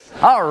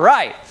All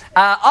right.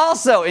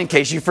 Also, in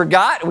case you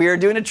forgot, we are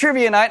doing a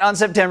trivia night on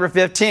September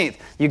 15th.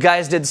 You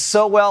guys did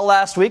so well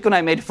last week when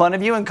I made fun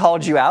of you and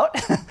called you out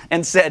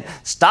and said,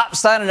 stop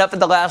signing up at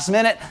the last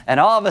minute. And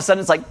all of a sudden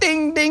it's like,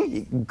 ding,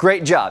 ding.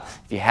 Great job.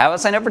 If you haven't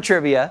signed up for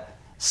trivia,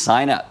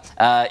 sign up.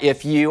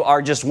 If you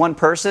are just one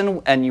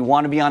person and you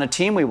want to be on a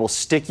team, we will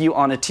stick you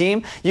on a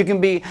team. You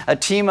can be a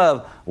team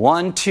of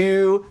 1,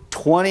 2,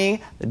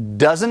 20,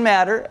 doesn't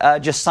matter.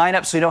 Just sign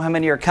up so you know how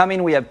many are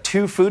coming. We have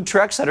 2 food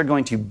trucks that are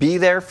going to be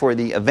there for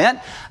the event.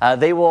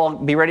 They will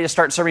be ready to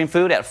start serving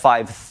food at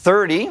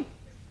 5:30.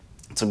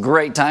 It's a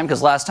great time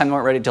because last time they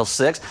weren't ready till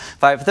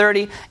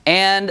 5:30.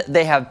 And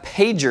they have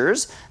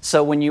pagers.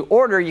 So when you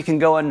order, you can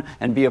go in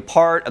and be a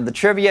part of the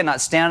trivia,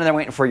 not standing there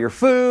waiting for your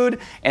food.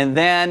 And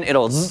then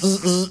it'll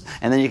zzz,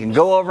 and then you can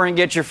go over and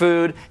get your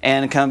food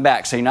and come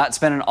back. So you're not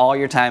spending all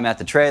your time at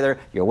the trailer.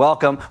 You're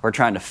welcome. We're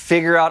trying to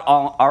figure out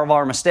all of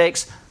our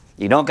mistakes.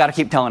 You don't got to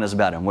keep telling us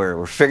about them.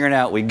 We're figuring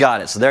out we got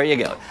it. So there you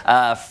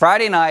go.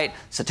 Friday night,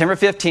 September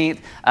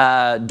 15th,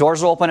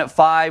 doors will open at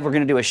 5. We're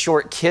going to do a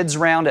short kids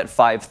round at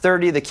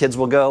 5:30. The kids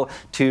will go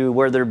to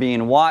where they're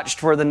being watched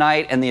for the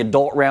night, and the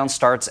adult round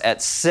starts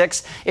at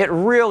 6. It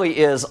really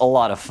is a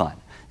lot of fun.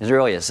 It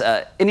really is.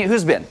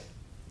 Who's been?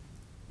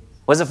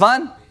 Was it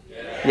fun?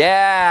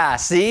 Yeah.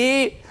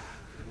 See?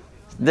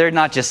 They're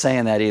not just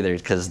saying that either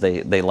because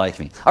they like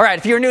me. All right,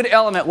 if you're new to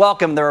Element,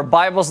 welcome. There are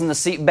Bibles in the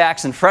seat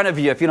backs in front of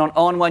you. If you don't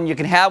own one, you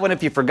can have one.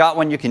 If you forgot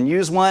one, you can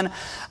use one.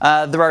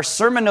 There are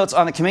sermon notes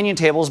on the communion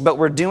tables, but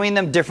we're doing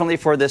them differently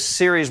for this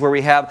series where we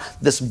have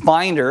this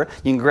binder.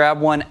 You can grab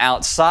one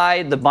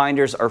outside. The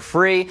binders are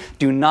free.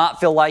 Do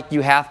not feel like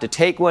you have to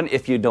take one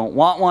if you don't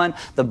want one.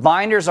 The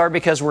binders are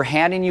because we're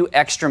handing you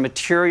extra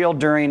material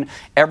during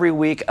every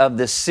week of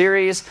this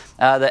series.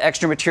 The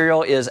extra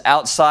material is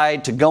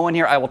outside to go in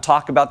here. I will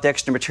talk about the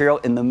extra material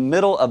in the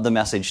middle of the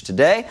message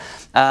today.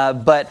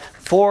 But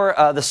for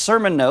the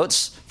sermon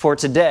notes for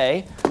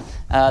today,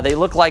 they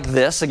look like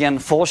this. Again,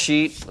 full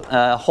sheet,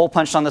 hole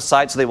punched on the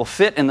side, so they will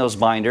fit in those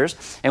binders.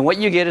 And what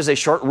you get is a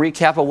short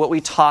recap of what we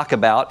talk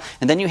about.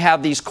 And then you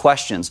have these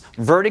questions.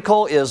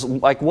 Vertical is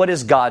like, what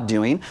is God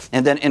doing?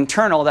 And then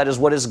internal, that is,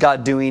 what is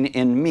God doing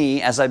in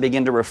me as I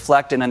begin to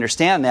reflect and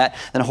understand that.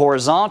 Then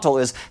horizontal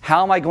is,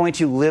 how am I going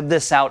to live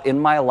this out in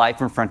my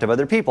life in front of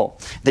other people?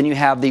 Then you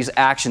have these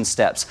action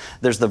steps.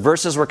 There's the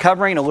verses we're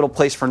covering, a little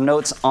place for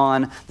notes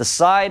on the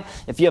side.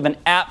 If you have an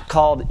app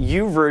called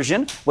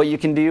YouVersion, what you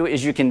can do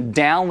is you can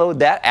download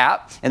that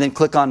app and then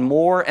click on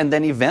More and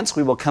then Events.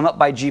 We will come up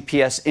by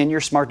GPS in your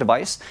smart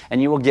device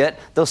and you will get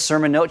those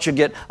sermon notes. You'll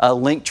get a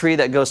link tree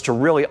that goes to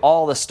really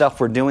all the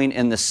stuff we're doing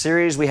in this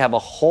series. We have a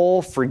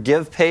whole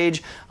Forgive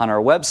page on our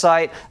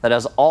website that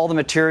has all the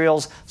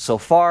materials so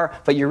far,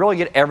 but you really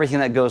get everything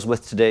that goes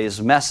with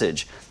today's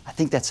message. I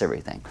think that's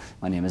everything.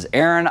 My name is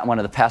Aaron. I'm one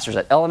of the pastors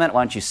at Element.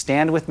 Why don't you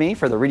stand with me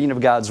for the reading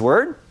of God's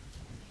Word?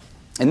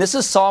 And this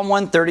is Psalm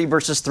 130,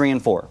 verses 3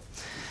 and 4.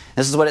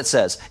 This is what it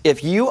says.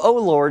 If you, O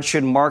Lord,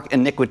 should mark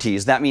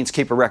iniquities, that means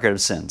keep a record of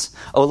sins.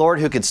 O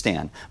Lord, who could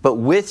stand? But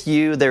with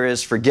you there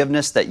is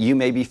forgiveness that you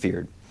may be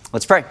feared.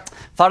 Let's pray.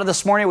 Father,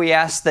 this morning we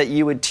ask that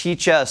you would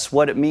teach us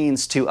what it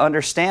means to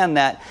understand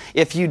that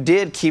if you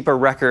did keep a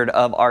record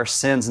of our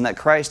sins and that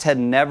Christ had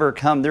never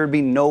come, there would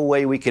be no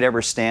way we could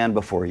ever stand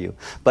before you.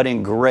 But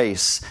in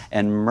grace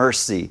and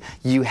mercy,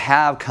 you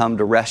have come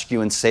to rescue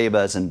and save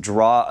us and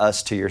draw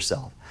us to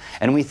yourself.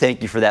 And we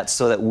thank you for that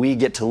so that we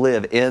get to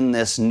live in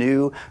this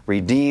new,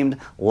 redeemed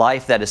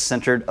life that is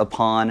centered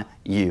upon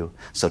you.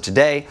 So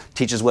today,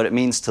 teach us what it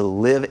means to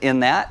live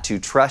in that, to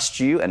trust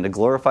you, and to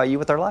glorify you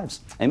with our lives.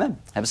 Amen.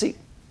 Have a seat.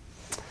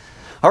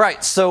 All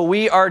right, so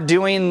we are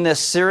doing this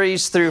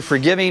series through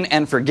forgiving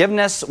and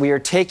forgiveness. We are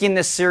taking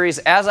this series,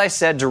 as I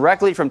said,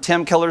 directly from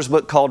Tim Keller's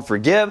book called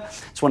Forgive.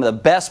 It's one of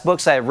the best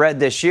books I have read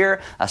this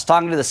year. I was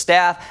talking to the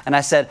staff, and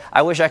I said,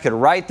 I wish I could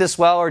write this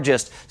well or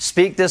just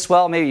speak this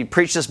well, maybe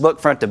preach this book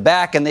front to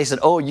back. And they said,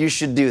 oh, you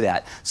should do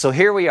that. So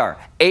here we are,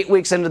 8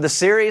 weeks into the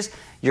series.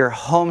 Your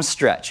home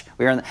stretch.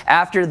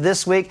 After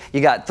this week,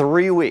 you got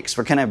 3 weeks.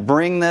 We're going to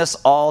bring this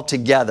all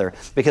together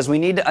because we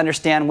need to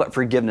understand what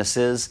forgiveness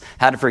is,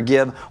 how to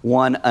forgive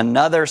one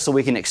another so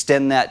we can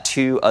extend that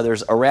to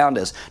others around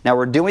us. Now,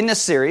 we're doing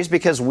this series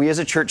because we as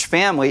a church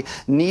family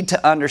need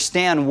to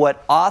understand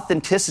what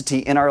authenticity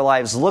in our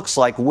lives looks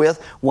like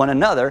with one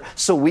another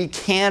so we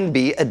can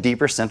be a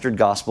deeper centered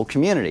gospel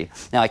community.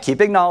 Now, I keep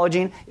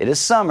acknowledging it is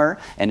summer,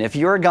 and if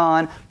you're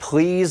gone,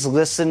 please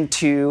listen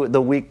to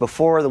the week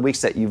before, the weeks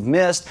that you've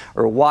missed,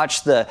 or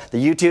watch the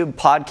YouTube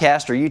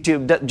podcast or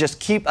YouTube. Just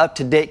keep up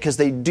to date because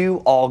they do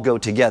all go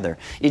together.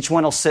 Each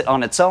one will sit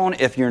on its own.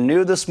 If you're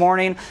new this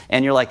morning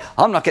and you're like,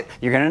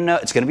 you're going to know,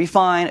 it's going to be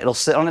fine. It'll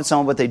sit on its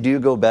own, but they do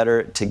go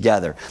better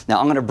together.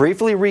 Now, I'm going to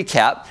briefly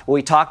recap what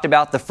we talked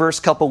about the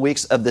first couple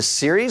weeks of this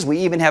series. We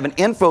even have an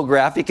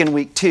infographic in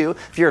week 2.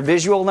 If you're a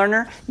visual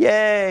learner,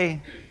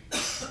 yay.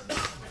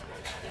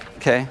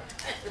 Okay.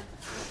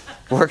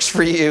 works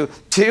for you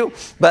too.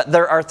 But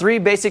there are three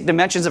basic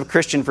dimensions of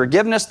Christian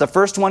forgiveness. The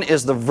first one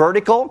is the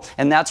vertical,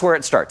 and that's where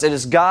it starts. It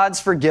is God's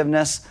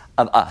forgiveness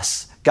of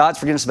us. God's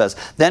forgiveness of us.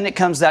 Then it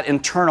comes that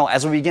internal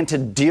as we begin to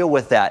deal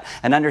with that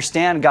and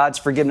understand God's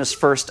forgiveness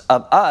first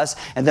of us.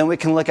 And then we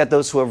can look at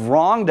those who have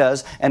wronged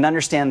us and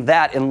understand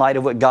that in light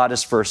of what God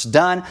has first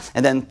done.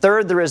 And then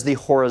third, there is the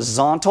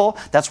horizontal.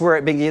 That's where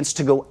it begins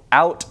to go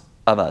out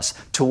of us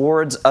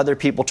towards other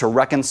people to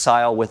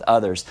reconcile with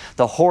others.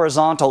 The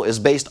horizontal is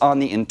based on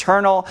the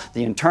internal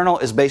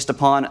is based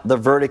upon the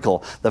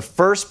vertical. The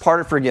first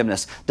part of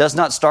forgiveness does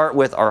not start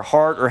with our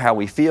heart or how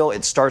we feel.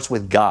 It starts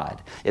with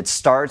God. It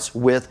starts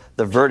with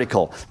the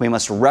vertical. We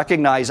must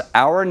recognize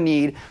our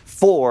need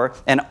for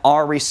and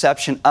our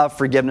reception of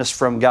forgiveness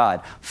from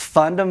God.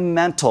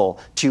 Fundamental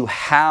to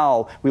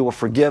how we will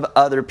forgive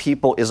other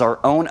people is our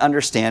own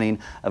understanding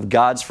of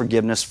God's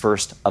forgiveness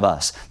first of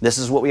us. This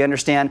is what we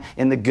understand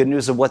in the good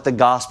news of what the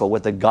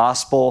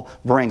gospel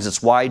brings.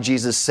 It's why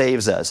Jesus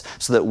saves us,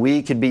 so that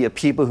we could be a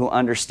people who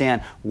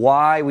understand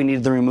why we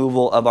need the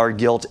removal of our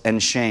guilt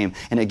and shame.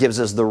 And it gives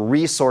us the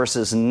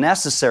resources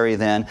necessary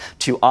then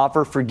to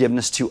offer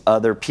forgiveness to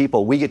other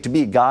people. We get to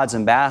be God's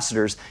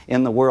ambassadors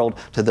in the world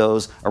to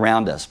those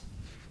around us.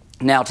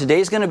 Now,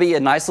 today's going to be a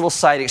nice little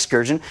side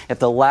excursion. If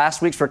the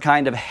last weeks were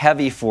kind of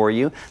heavy for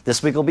you,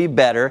 this week will be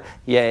better.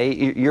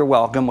 Yay, you're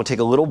welcome. We'll take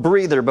a little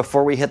breather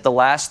before we hit the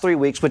last 3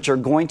 weeks, which are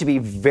going to be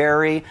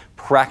very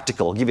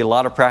practical. I'll give you a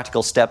lot of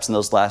practical steps in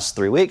those last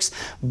 3 weeks.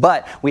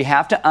 But we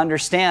have to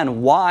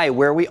understand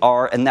where we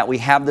are, and that we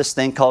have this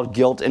thing called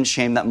guilt and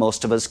shame that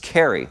most of us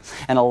carry.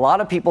 And a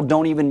lot of people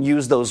don't even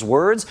use those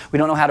words. We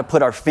don't know how to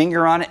put our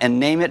finger on it and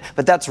name it,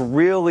 but that's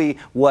really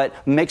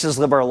what makes us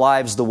live our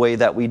lives the way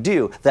that we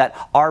do. That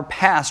our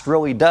past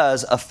really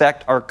does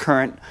affect our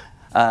current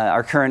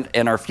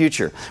and our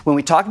future. When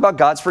we talk about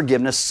God's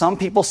forgiveness, some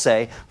people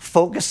say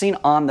focusing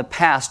on the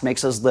past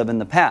makes us live in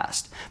the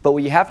past. But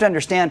what you have to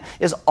understand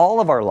is all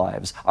of our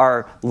lives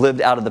are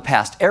lived out of the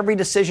past. Every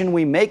decision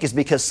we make is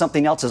because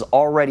something else has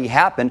already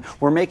happened.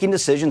 We're making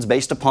decisions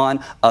based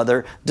upon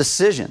other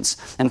decisions.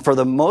 And for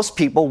the most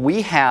people,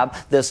 we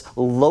have this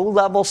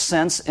low-level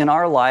sense in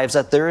our lives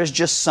that there is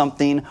just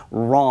something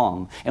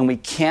wrong, and we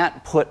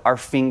can't put our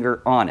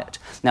finger on it.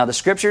 Now, the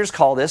scriptures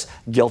call this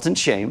guilt and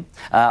shame.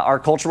 Our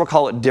culture will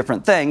call it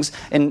different things.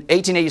 In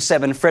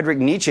 1887, Friedrich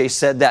Nietzsche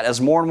said that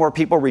as more and more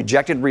people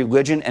rejected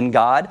religion and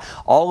God,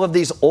 all of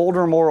these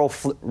older moral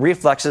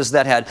reflexes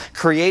that had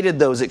created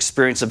those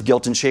experiences of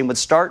guilt and shame would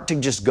start to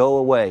just go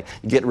away.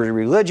 You get rid of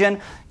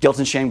religion, guilt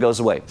and shame goes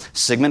away.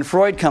 Sigmund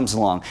Freud comes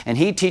along, and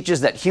he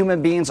teaches that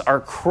human beings are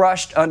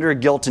crushed under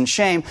guilt and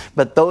shame,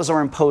 but those are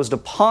imposed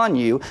upon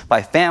you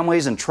by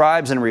families and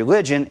tribes and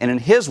religion, and in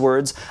his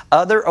words,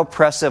 other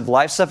oppressive,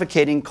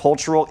 life-suffocating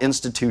cultural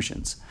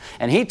institutions.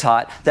 And he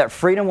taught that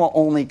freedom will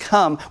only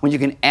come when you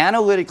can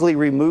analytically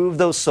remove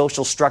those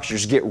social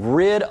structures, get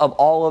rid of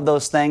all of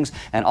those things,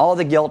 and all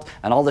the guilt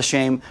and all the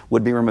shame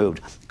would be removed.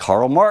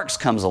 Karl Marx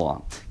comes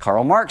along.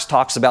 Karl Marx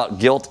talks about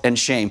guilt and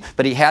shame,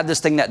 but he had this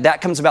thing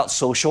that comes about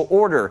social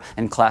order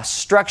and class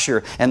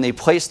structure, and they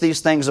place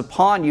these things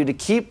upon you to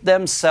keep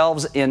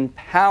themselves in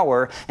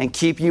power and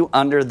keep you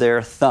under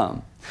their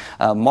thumb.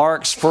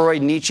 Marx,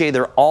 Freud, Nietzsche,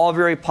 they're all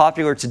very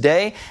popular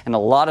today, and a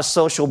lot of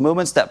social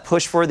movements that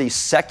push for the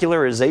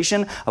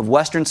secularization of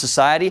Western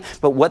society.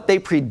 But what they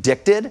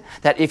predicted,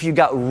 that if you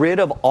got rid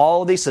of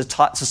all these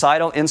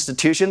societal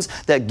institutions,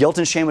 that guilt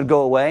and shame would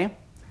go away,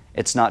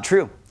 it's not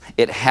true.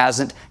 It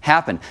hasn't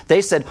happened.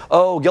 They said,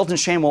 guilt and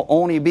shame will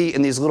only be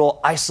in these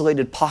little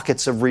isolated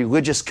pockets of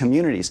religious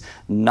communities.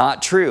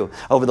 Not true.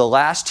 Over the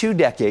last 2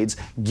 decades,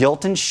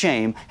 guilt and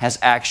shame has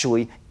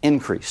actually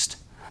increased.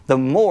 The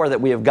more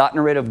that we have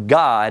gotten rid of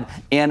God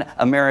in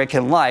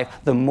American life,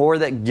 the more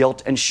that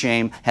guilt and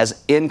shame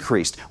has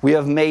increased. We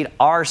have made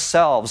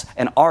ourselves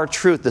and our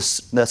truth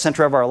the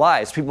center of our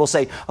lives. People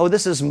say,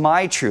 this is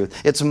my truth.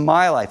 It's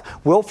my life.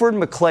 Wilford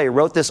McClay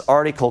wrote this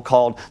article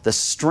called The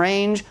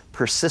Strange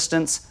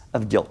Persistence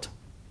of Guilt.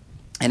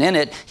 And in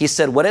it, he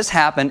said, what has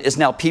happened is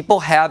now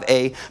people have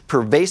a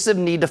pervasive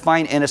need to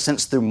find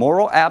innocence through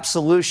moral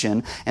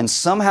absolution and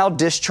somehow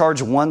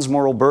discharge one's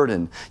moral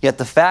burden. Yet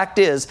the fact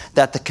is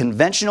that the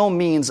conventional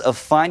means of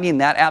finding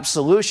that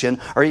absolution,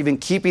 or even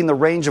keeping the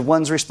range of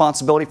one's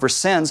responsibility for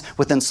sins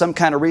within some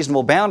kind of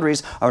reasonable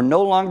boundaries, are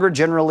no longer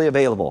generally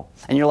available.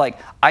 And you're like,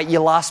 you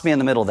lost me in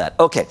the middle of that.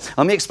 Okay,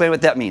 let me explain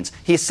what that means.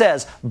 He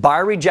says, by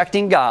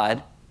rejecting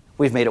God,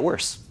 we've made it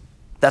worse.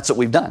 That's what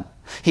we've done.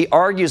 He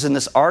argues in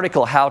this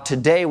article how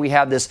today we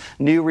have this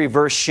new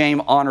reverse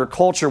shame honor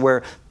culture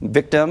where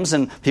victims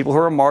and people who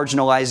are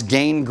marginalized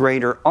gain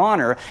greater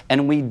honor,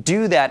 and we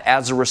do that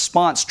as a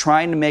response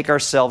trying to make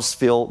ourselves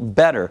feel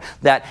better.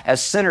 That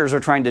as sinners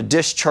we're trying to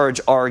discharge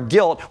our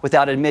guilt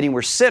without admitting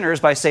we're sinners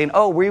by saying,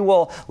 we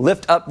will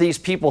lift up these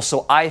people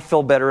so I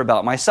feel better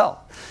about myself.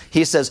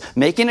 He says,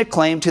 making a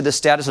claim to the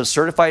status of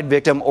certified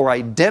victim or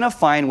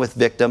identifying with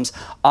victims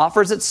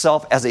offers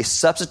itself as a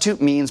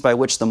substitute means by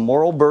which the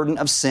moral burden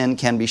of sin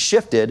can be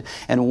shifted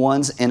and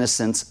one's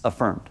innocence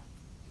affirmed.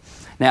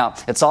 Now,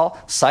 it's all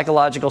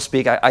psychological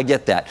speak. I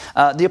get that.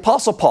 The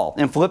Apostle Paul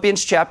in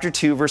Philippians chapter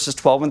 2, verses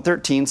 12 and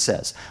 13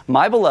 says,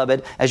 "My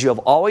beloved, as you have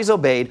always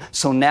obeyed,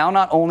 so now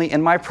not only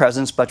in my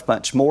presence, but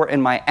much more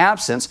in my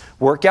absence,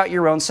 work out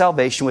your own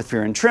salvation with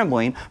fear and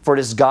trembling, for it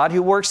is God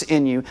who works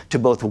in you to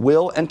both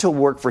will and to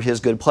work for his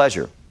good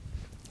pleasure."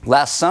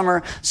 Last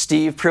summer,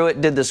 Steve Pruitt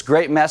did this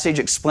great message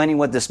explaining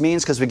what this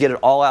means because we get it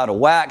all out of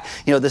whack.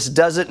 This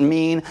doesn't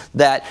mean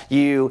that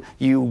you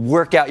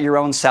work out your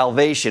own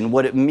salvation.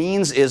 What it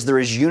means is there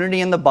is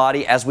unity in the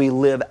body as we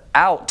live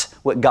out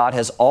what God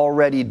has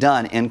already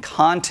done in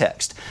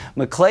context.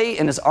 McClay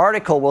in his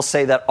article will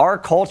say that our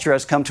culture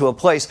has come to a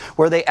place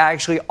where they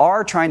actually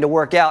are trying to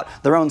work out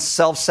their own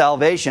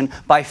self-salvation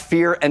by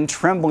fear and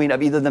trembling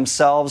of either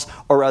themselves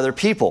or other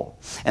people.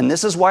 And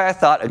this is why I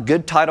thought a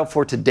good title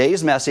for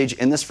today's message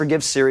in this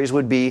Forgive series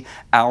would be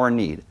Our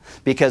Need.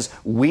 Because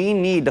we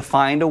need to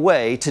find a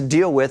way to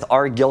deal with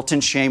our guilt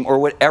and shame, or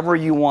whatever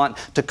you want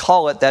to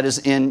call it that is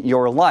in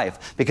your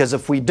life. Because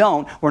if we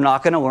don't, we're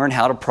not going to learn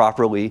how to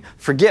properly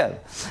forgive.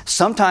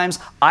 Sometimes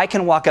I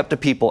can walk up to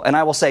people and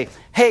I will say,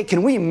 "Hey,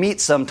 can we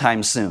meet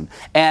sometime soon?"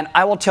 And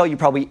I will tell you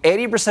probably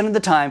 80% of the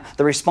time,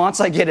 the response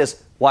I get is,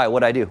 "Why?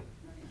 What'd I do?"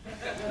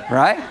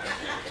 Right?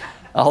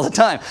 All the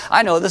time.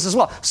 I know this as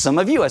well. Some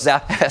of you ask,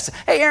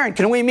 "Hey, Aaron,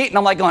 can we meet?" And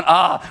I'm like going,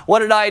 what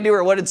did I do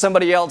or what did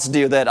somebody else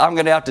do that I'm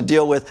going to have to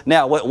deal with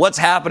now? What's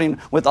happening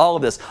with all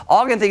of this?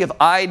 All I can think if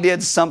I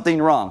did something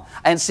wrong.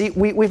 And see,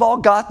 we've all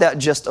got that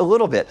just a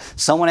little bit.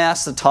 Someone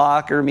asks to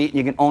talk or meet and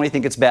you can only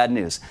think it's bad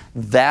news.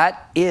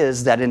 That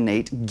is that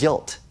innate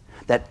guilt.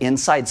 That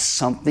inside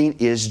something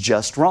is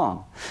just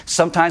wrong.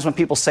 Sometimes when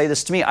people say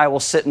this to me, I will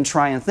sit and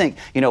try and think,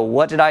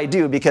 what did I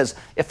do? Because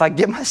if I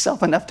give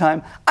myself enough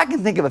time, I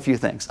can think of a few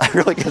things. I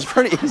really, it's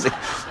pretty easy.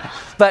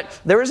 But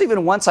there was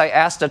even once I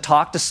asked to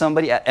talk to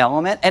somebody at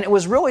Element, and it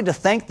was really to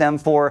thank them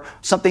for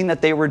something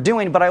that they were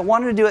doing, but I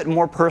wanted to do it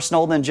more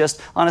personal than just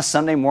on a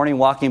Sunday morning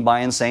walking by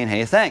and saying,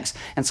 "Hey, thanks."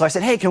 And so I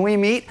said, "Hey, can we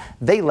meet?"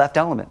 They left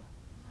Element.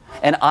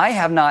 And I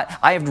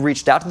have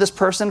reached out to this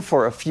person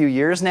for a few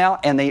years now,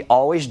 and they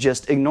always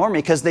just ignore me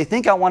because they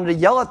think I wanted to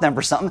yell at them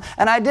for something,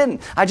 and I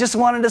didn't. I just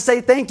wanted to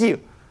say thank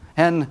you.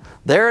 And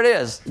there it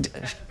is.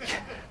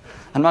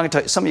 I'm not going to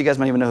tell you, some of you guys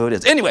might even know who it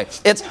is. Anyway,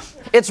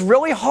 it's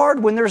really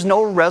hard when there's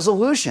no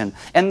resolution.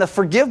 And the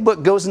Forgive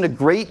book goes into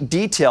great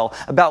detail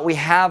about we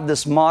have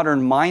this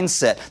modern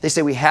mindset. They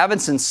say we have a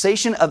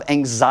sensation of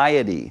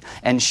anxiety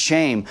and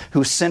shame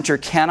whose center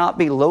cannot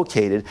be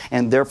located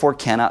and therefore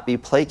cannot be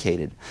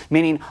placated.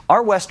 Meaning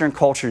our Western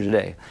culture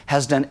today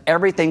has done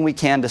everything we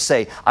can to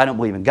say, "I don't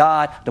believe in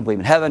God, don't believe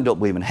in heaven, don't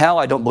believe in hell,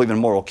 I don't believe in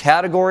moral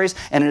categories,"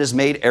 and it has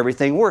made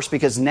everything worse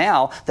because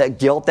now that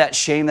guilt, that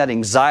shame, that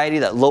anxiety,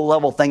 that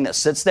low-level thing that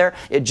sits there,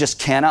 it just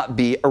cannot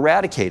be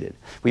eradicated.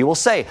 We will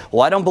say,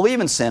 "Well, I don't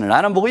believe in sin and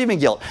I don't believe in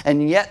guilt,"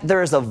 and yet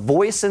there is a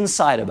voice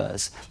inside of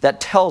us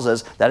that tells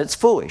us that it's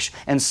foolish,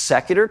 and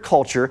secular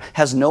culture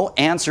has no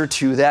answer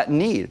to that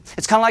need.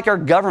 It's kind of like our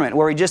government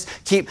where we just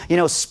keep,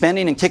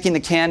 spending and kicking the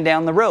can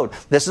down the road.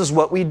 This is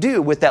what we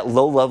do with that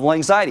low-level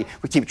anxiety.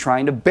 We keep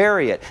trying to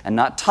bury it and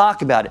not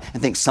talk about it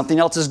and think something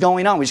else is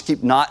going on. We just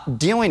keep not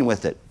dealing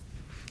with it.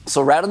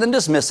 So rather than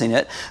dismissing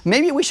it,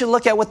 maybe we should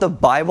look at what the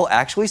Bible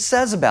actually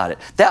says about it.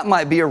 That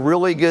might be a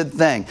really good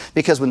thing,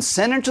 because when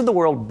sin entered the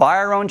world by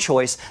our own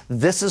choice,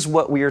 this is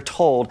what we are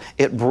told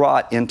it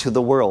brought into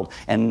the world.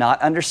 And not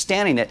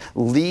understanding it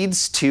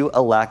leads to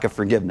a lack of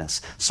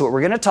forgiveness. So what we're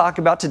going to talk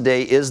about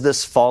today is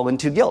this fall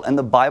into guilt and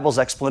the Bible's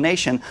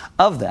explanation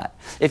of that.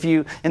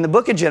 In the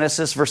book of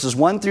Genesis, verses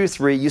 1 through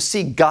 3, you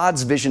see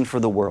God's vision for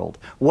the world,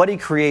 what He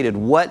created,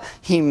 what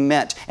He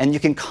meant, and you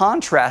can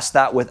contrast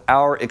that with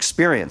our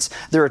experience.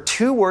 There are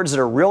two words that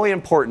are really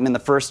important in the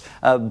first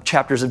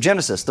chapters of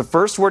Genesis. The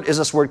first word is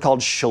this word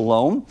called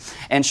shalom,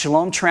 and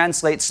shalom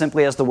translates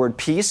simply as the word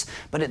peace,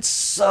 but it's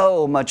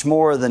so much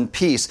more than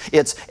peace.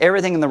 It's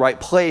everything in the right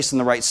place, in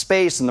the right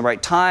space, in the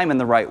right time, in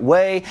the right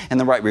way, in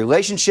the right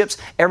relationships.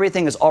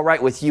 Everything is all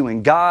right with you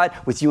and God,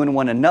 with you and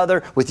one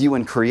another, with you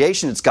and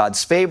creation. It's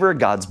God's favor,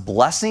 God's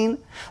blessing.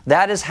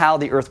 That is how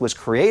the earth was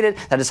created.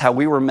 That is how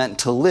we were meant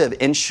to live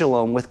in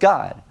shalom with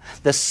God.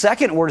 The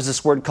second word is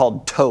this word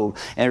called tov,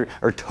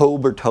 or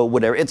tob, or tov,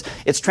 whatever.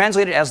 It's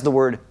translated as the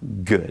word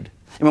good.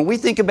 And when we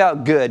think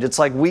about good, it's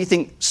like we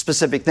think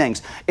specific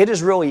things. It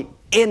is really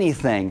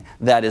anything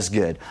that is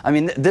good. I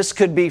mean, this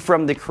could be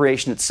from the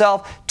creation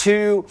itself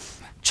to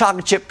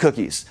chocolate chip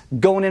cookies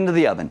going into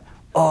the oven.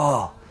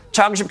 Oh,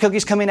 chocolate chip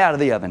cookies coming out of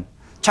the oven.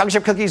 Chocolate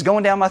chip cookies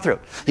going down my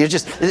throat.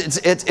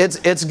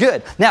 It's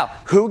good. Now,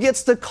 who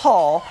gets the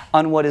call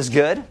on what is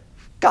good?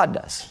 God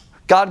does.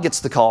 God gets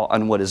the call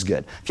on what is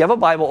good. If you have a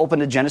Bible, open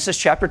to Genesis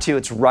chapter 2.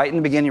 It's right in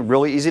the beginning,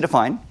 really easy to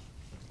find.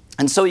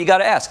 And so you got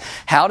to ask,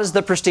 how does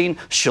the pristine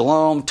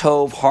shalom,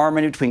 tov,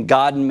 harmony between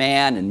God and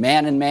man and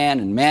man and man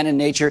and man and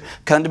nature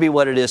come to be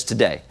what it is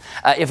today?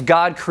 If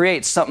God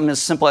creates something as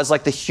simple as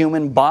like the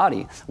human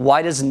body,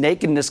 why does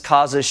nakedness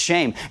cause us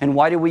shame? And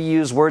why do we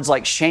use words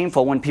like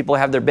shameful when people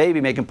have their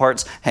baby making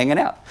parts hanging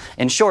out?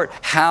 In short,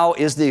 how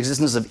is the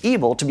existence of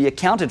evil to be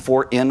accounted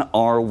for in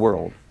our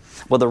world?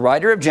 Well, the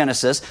writer of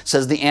Genesis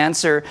says the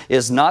answer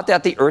is not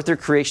that the earth or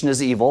creation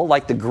is evil,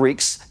 like the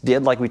Greeks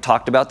did, like we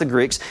talked about the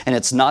Greeks, and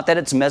it's not that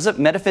it's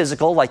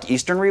metaphysical, like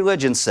Eastern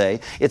religions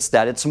say, it's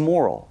that it's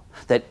moral.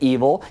 That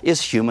evil is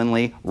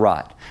humanly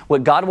wrought.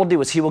 What God will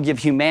do is He will give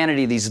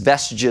humanity these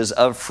vestiges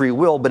of free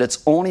will, but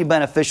it's only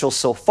beneficial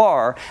so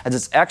far as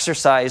it's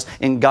exercised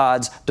in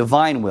God's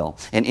divine will.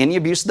 And any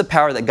abuse of the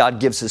power that God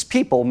gives His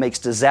people makes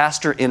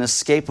disaster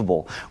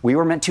inescapable. We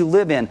were meant to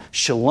live in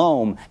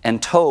shalom and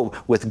tov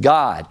with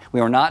God. We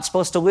are not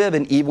supposed to live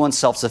in evil and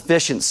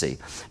self-sufficiency.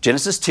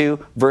 Genesis 2,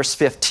 verse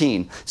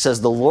 15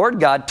 says, "The Lord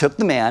God took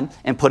the man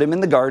and put him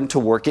in the garden to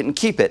work it and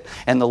keep it.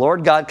 And the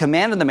Lord God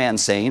commanded the man,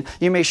 saying,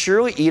 You may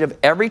surely eat of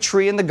every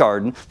tree in the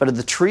garden, but of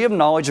the tree of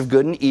knowledge of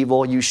good and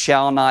evil you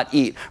shall not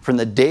eat. From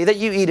the day that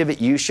you eat of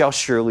it, you shall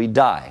surely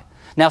die."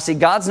 Now, see,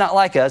 God's not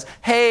like us.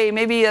 Hey,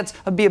 maybe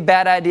it'd be a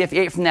bad idea if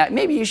you ate from that.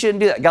 Maybe you shouldn't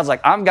do that. God's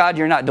like, I'm God,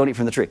 you're not. Don't eat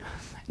from the tree.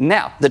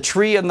 Now, the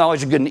tree of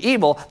knowledge of good and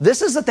evil,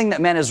 this is the thing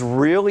that man has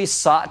really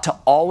sought to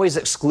always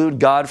exclude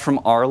God from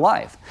our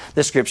life.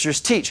 The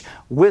scriptures teach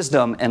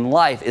wisdom and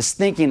life is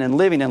thinking and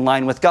living in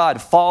line with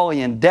God.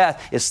 Folly and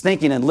death is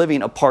thinking and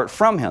living apart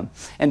from Him.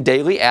 And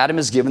daily Adam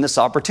is given this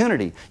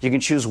opportunity. You can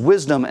choose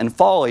wisdom and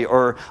folly,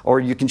 or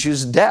you can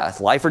choose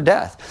death, life or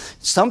death.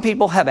 Some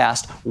people have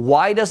asked,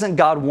 why doesn't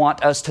God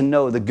want us to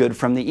know the good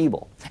from the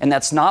evil? And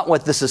that's not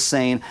what this is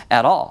saying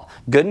at all.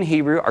 Good in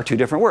Hebrew are two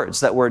different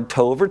words. That word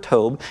tov or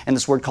tob, and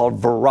this word called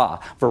vara.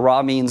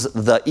 Vara means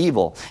the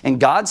evil. And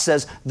God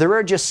says there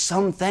are just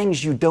some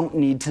things you don't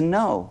need to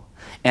know.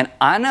 And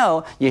I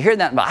know you hear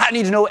that, but I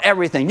need to know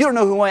everything. You don't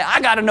know who I am. I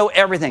got to know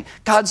everything.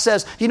 God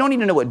says you don't need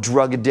to know what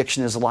drug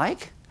addiction is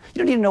like. You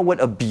don't need to know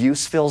what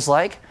abuse feels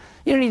like.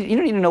 You don't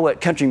need to know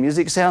what country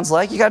music sounds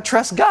like. You got to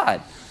trust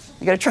God.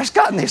 You got to trust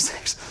God in these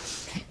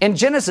things. In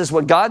Genesis,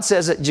 what God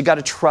says is you got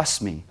to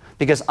trust me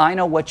because I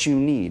know what you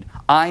need.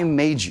 I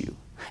made you.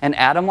 And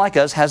Adam, like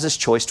us, has this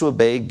choice to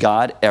obey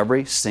God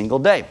every single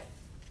day.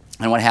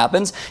 And what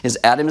happens is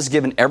Adam is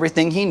given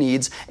everything he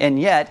needs, and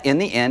yet, in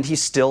the end, he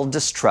still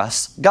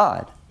distrusts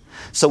God.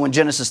 So when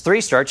Genesis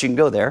 3 starts, you can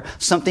go there,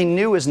 something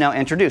new is now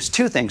introduced.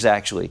 Two things,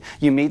 actually.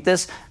 You meet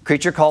this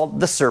creature called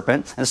the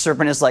serpent, and the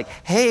serpent is like,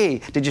 hey,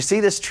 did you see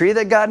this tree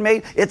that God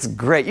made? It's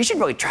great. You should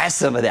really try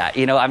some of that.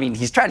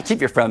 He's trying to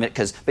keep you from it,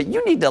 but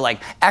you need to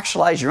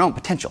actualize your own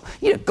potential.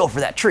 You need to go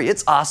for that tree.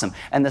 It's awesome.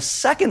 And the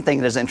second thing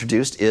that is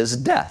introduced is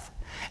death.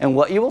 And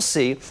what you will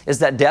see is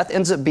that death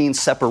ends up being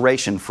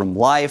separation from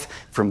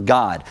life, from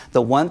God.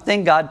 The one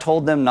thing God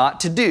told them not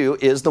to do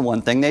is the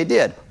one thing they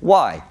did.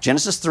 Why?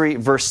 Genesis 3,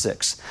 verse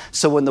 6.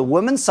 So when the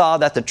woman saw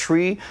that the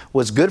tree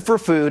was good for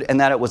food and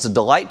that it was a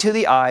delight to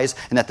the eyes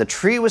and that the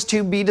tree was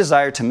to be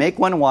desired to make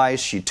one wise,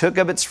 she took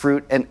of its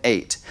fruit and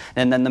ate.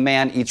 And then the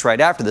man eats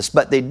right after this.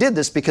 But they did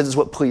this because it's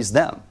what pleased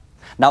them,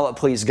 not what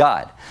pleased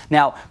God.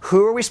 Now,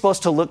 who are we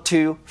supposed to look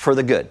to for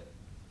the good?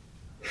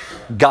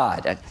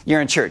 God. You're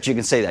in church, you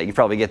can say that. You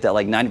probably get that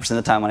 90% of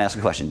the time when I ask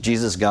a question.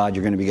 Jesus, God,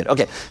 you're going to be good.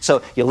 Okay,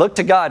 so you look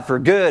to God for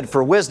good,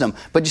 for wisdom.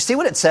 But you see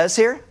what it says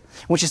here?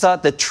 When she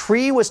thought the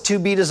tree was to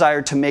be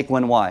desired to make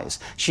one wise.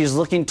 She's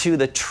looking to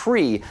the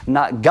tree,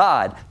 not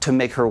God, to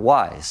make her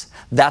wise.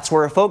 That's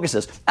where her focus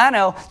is. I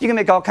know, you can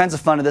make all kinds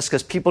of fun of this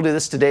because people do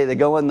this today. They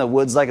go in the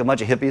woods like a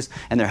bunch of hippies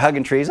and they're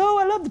hugging trees. Oh,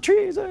 I love the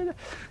trees.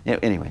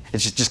 Anyway,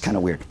 it's just kind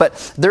of weird.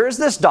 But there is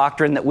this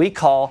doctrine that we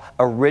call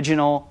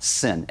original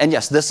sin. And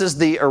yes, this is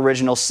the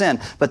original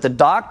sin. But the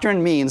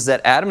doctrine means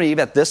that Adam and Eve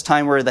at this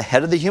time were the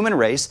head of the human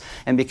race.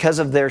 And because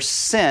of their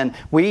sin,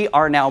 we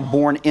are now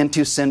born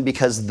into sin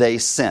because they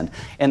sinned.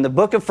 In the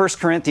book of 1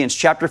 Corinthians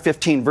chapter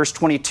 15, verse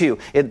 22,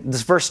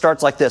 this verse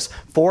starts like this: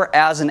 For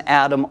as in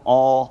Adam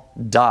all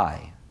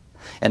die.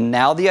 And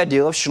now the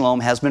ideal of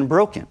shalom has been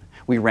broken.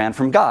 We ran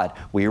from God.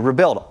 We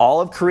rebelled. All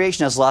of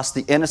creation has lost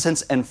the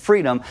innocence and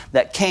freedom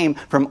that came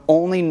from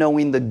only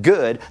knowing the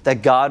good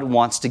that God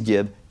wants to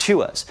give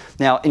to us.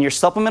 Now, in your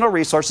supplemental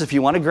resources, if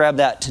you want to grab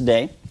that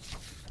today,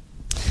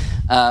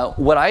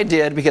 what I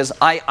did, because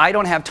I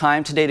don't have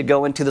time today to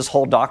go into this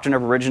whole doctrine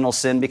of original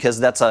sin because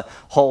that's a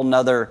whole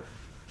nother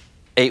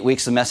 8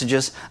 weeks of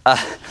messages.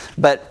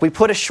 But we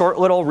put a short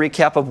little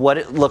recap of what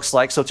it looks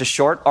like. So it's a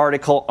short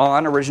article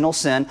on original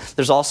sin.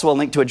 There's also a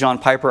link to a John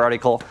Piper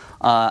article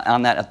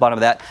on that at the bottom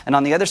of that. And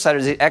on the other side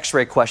is the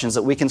x-ray questions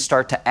that we can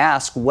start to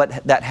ask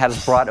what that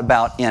has brought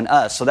about in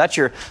us. So that's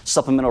your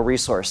supplemental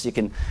resource. You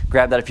can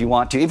grab that if you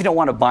want to. If you don't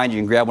want to bind, you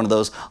can grab one of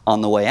those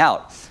on the way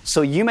out.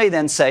 So you may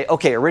then say,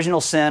 okay,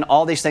 original sin,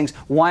 all these things,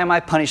 why am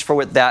I punished for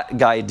what that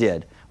guy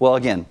did? Well,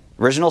 again,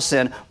 original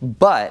sin,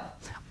 but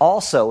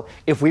also,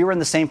 if we were in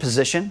the same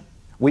position,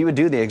 we would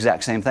do the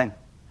exact same thing.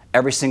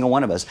 Every single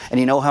one of us. And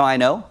you know how I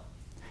know?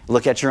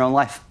 Look at your own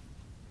life.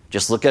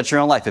 Just look at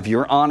your own life. If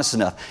you're honest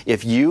enough,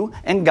 if you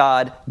and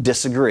God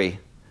disagree,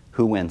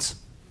 who wins?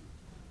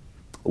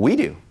 We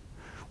do.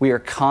 We are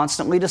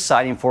constantly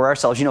deciding for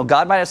ourselves.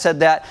 God might have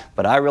said that,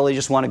 but I really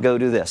just want to go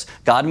do this.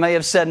 God may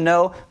have said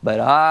no, but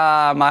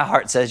my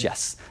heart says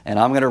yes, and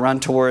I'm going to run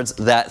towards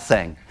that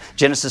thing.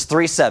 Genesis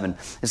 3:7,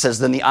 it says,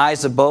 "Then the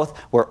eyes of both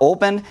were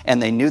opened,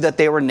 and they knew that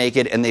they were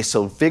naked, and they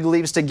sewed fig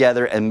leaves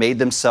together and made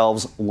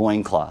themselves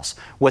loincloths."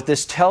 What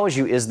this tells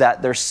you is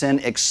that their sin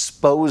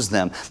exposed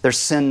them. Their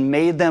sin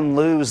made them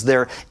lose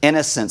their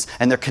innocence,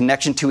 and their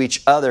connection to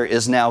each other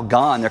is now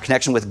gone. Their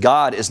connection with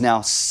God is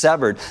now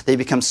severed. They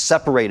become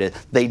separated.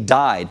 They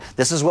died.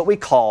 This is what we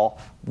call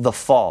the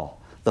fall.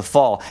 The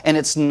fall. And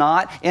it's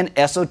not in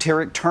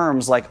esoteric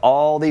terms like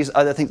all these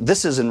other things.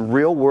 This is in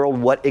real world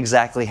what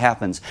exactly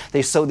happens.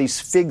 They sew these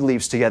fig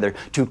leaves together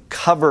to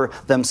cover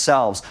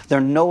themselves.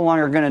 They're no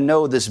longer going to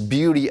know this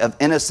beauty of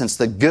innocence,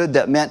 the good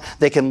that meant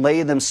they can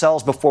lay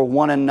themselves before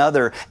one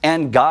another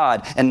and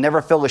God and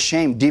never feel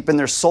ashamed deep in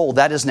their soul.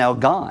 That is now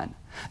gone.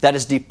 That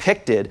is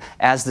depicted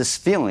as this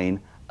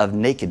feeling of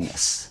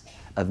nakedness.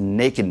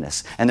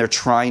 And they're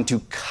trying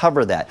to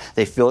cover that.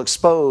 They feel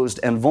exposed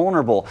and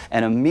vulnerable,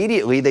 and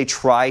immediately they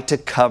try to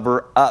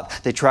cover up.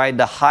 They try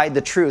to hide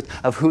the truth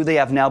of who they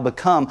have now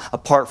become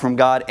apart from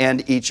God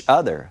and each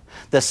other.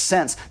 The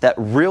sense that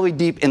really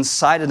deep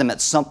inside of them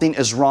that something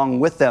is wrong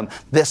with them,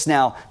 this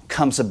now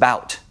comes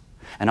about.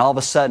 And all of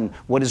a sudden,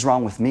 what is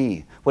wrong with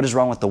me? What is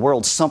wrong with the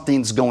world?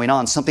 Something's going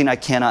on, something I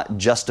cannot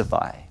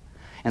justify.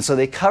 And so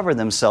they cover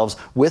themselves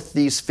with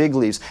these fig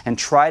leaves and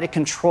try to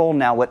control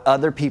now what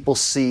other people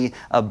see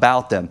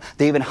about them.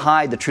 They even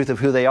hide the truth of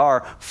who they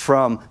are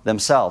from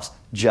themselves,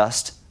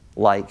 just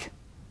like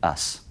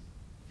us.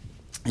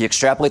 You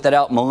extrapolate that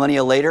out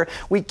millennia later,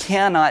 we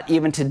cannot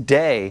even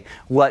today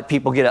let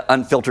people get an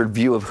unfiltered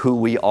view of who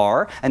we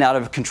are, an out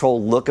of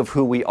control look of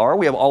who we are.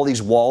 We have all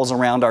these walls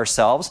around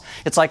ourselves.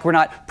 It's like we're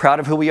not proud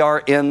of who we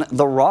are in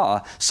the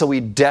raw, so we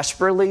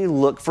desperately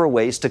look for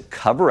ways to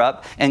cover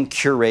up and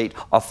curate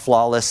a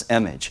flawless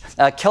image.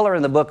 Keller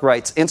in the book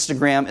writes,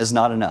 "Instagram is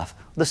not enough."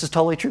 This is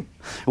totally true.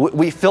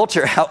 We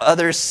filter how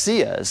others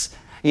see us.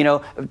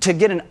 To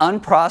get an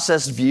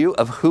unprocessed view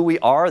of who we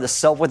are, the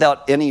self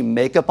without any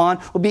makeup on,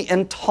 would be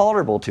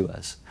intolerable to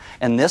us.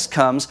 And this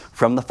comes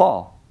from the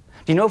fall.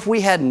 Do you know if we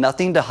had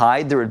nothing to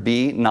hide, there would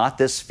be not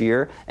this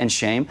fear and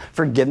shame?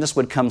 Forgiveness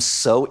would come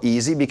so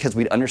easy because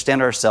we'd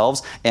understand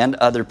ourselves and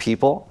other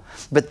people.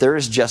 But there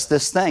is just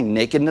this thing.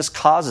 Nakedness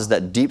causes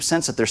that deep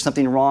sense that there's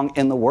something wrong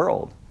in the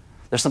world.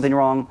 There's something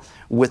wrong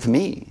with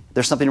me.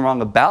 There's something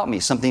wrong about me,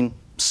 something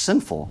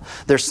sinful.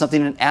 There's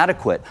something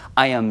inadequate.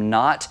 I am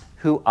not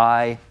who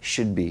I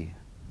should be.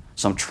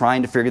 So I'm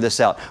trying to figure this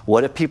out.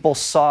 What if people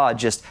saw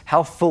just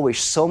how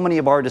foolish so many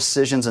of our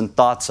decisions and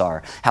thoughts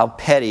are, how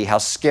petty, how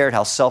scared,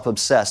 how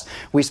self-obsessed?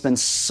 We spend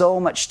so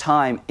much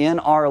time in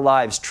our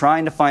lives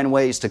trying to find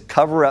ways to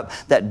cover up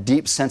that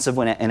deep sense of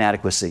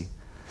inadequacy.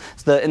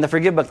 In the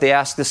Forgive book, they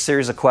ask this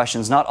series of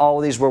questions. Not all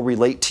of these will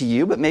relate to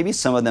you, but maybe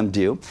some of them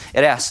do.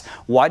 It asks,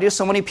 why do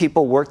so many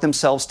people work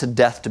themselves to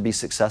death to be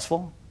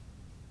successful?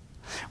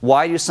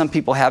 Why do some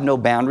people have no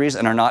boundaries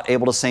and are not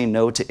able to say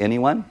no to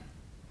anyone?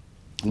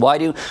 Why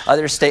do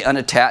others stay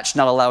unattached,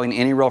 not allowing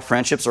any real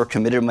friendships or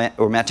committed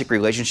romantic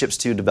relationships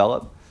to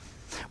develop?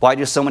 Why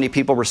do so many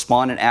people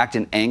respond and act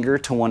in anger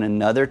to one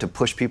another to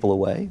push people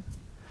away?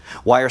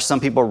 Why are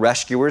some people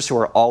rescuers who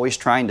are always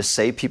trying to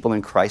save people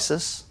in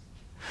crisis?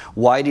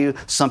 Why do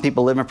some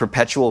people live in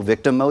perpetual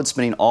victim mode,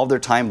 spending all of their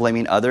time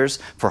blaming others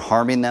for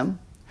harming them?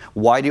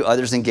 Why do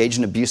others engage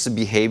in abusive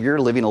behavior,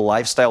 living a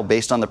lifestyle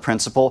based on the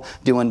principle,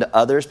 do unto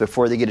others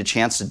before they get a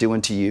chance to do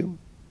unto you?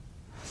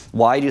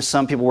 Why do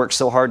some people work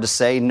so hard to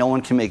say, no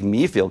one can make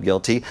me feel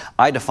guilty,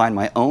 I define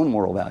my own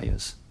moral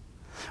values?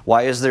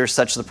 Why is there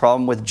such the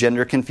problem with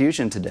gender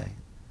confusion today?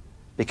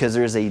 Because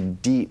there is a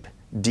deep,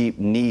 deep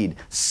need.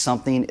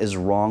 Something is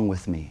wrong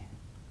with me.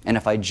 And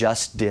if I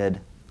just did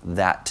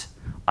that,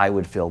 I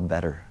would feel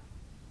better.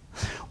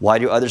 Why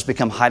do others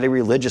become highly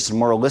religious and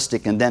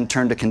moralistic and then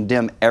turn to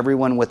condemn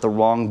everyone with the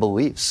wrong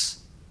beliefs?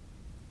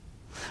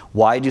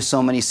 Why do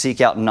so many seek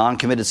out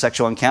non-committed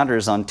sexual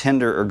encounters on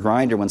Tinder or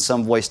Grindr when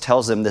some voice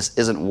tells them this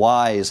isn't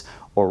wise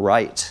or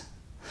right?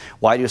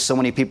 Why do so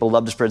many people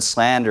love to spread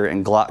slander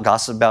and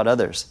gossip about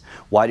others?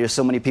 Why do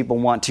so many people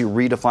want to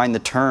redefine the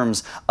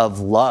terms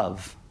of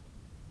love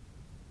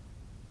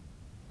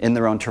in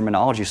their own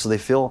terminology so they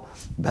feel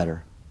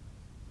better?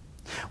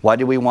 Why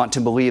do we want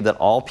to believe that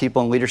all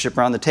people in leadership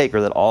are on the take or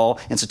that all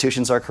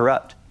institutions are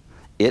corrupt?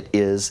 It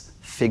is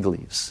fig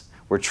leaves.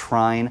 We're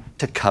trying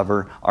to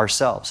cover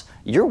ourselves.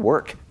 Your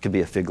work could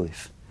be a fig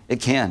leaf. It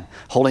can.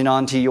 Holding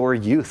on to your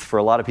youth for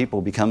a lot of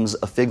people becomes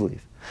a fig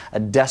leaf. A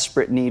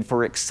desperate need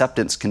for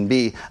acceptance can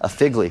be a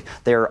fig leaf.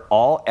 They are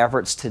all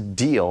efforts to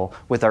deal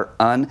with our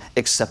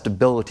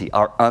unacceptability,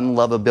 our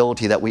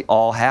unlovability that we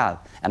all have.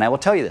 And I will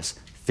tell you this,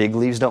 fig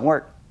leaves don't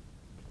work.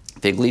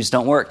 Fig leaves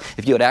don't work.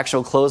 If you had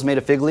actual clothes made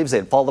of fig leaves,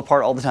 they'd fall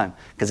apart all the time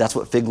because that's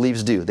what fig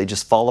leaves do. They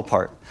just fall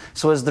apart.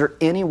 So is there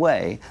any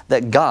way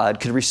that God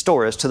could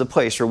restore us to the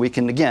place where we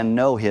can again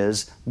know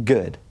His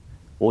good?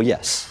 Well,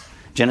 yes.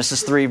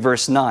 Genesis 3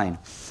 verse 9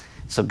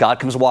 So God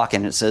comes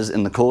walking, it says,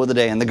 in the cool of the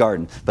day in the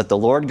garden. But the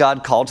Lord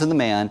God called to the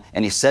man,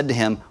 and he said to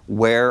him,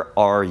 where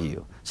are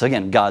you? So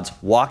again, God's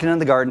walking in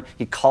the garden.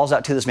 He calls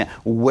out to this man,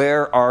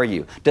 where are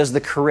you? Does the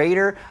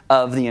creator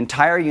of the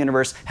entire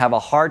universe have a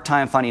hard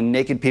time finding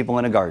naked people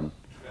in a garden?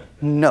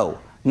 No.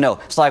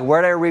 It's like,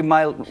 where did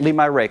I leave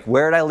my rake?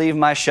 Where did I leave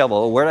my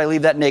shovel? Where did I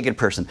leave that naked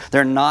person?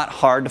 They're not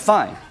hard to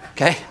find,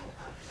 okay?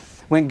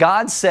 When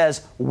God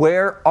says,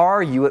 where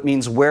are you? It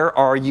means, where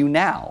are you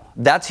now?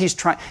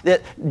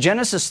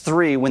 Genesis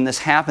 3, when this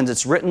happens,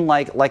 it's written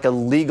like a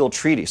legal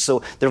treatise.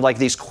 So they're like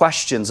these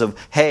questions of,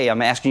 hey,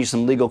 I'm asking you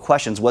some legal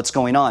questions. What's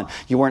going on?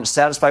 You weren't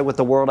satisfied with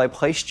the world I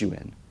placed you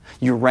in.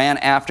 You ran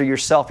after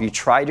yourself. You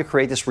tried to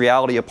create this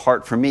reality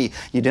apart from me.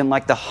 You didn't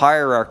like the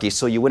hierarchy,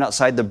 so you went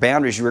outside the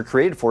boundaries you were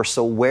created for.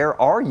 So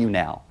where are you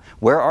now?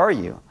 Where are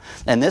you?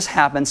 And this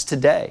happens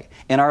today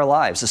in our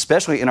lives,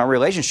 especially in our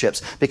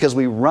relationships, because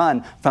we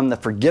run from the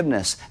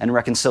forgiveness and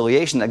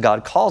reconciliation that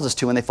God calls us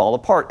to when they fall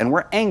apart. And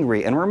we're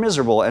angry, and we're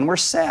miserable, and we're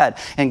sad.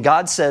 And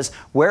God says,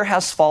 where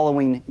has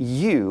following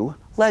you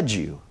led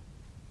you?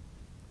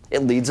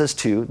 It leads us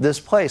to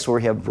this place where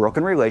we have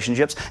broken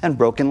relationships and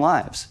broken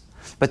lives.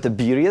 But the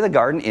beauty of the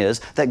garden is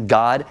that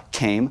God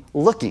came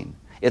looking.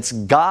 It's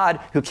God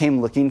who came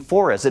looking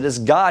for us. It is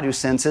God who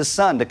sends His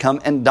Son to come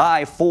and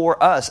die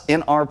for us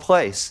in our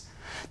place.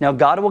 Now,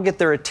 God will get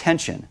their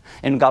attention,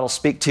 and God will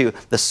speak to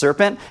the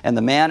serpent and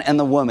the man and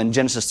the woman,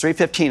 Genesis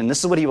 3:15, and this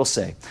is what He will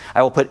say.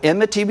 I will put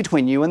enmity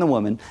between you and the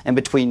woman, and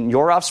between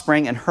your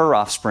offspring and her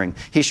offspring.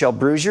 He shall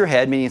bruise your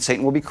head, meaning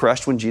Satan will be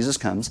crushed when Jesus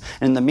comes,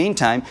 and in the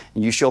meantime,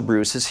 you shall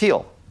bruise his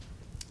heel.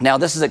 Now,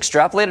 this is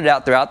extrapolated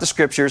out throughout the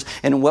Scriptures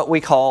in what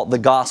we call the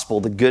gospel,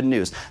 the good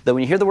news. That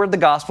when you hear the word the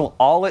gospel,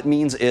 all it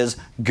means is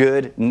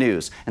good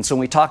news. And so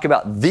when we talk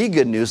about the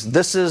good news,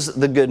 this is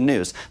the good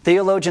news.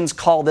 Theologians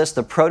call this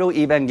the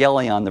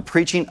proto-evangelion, the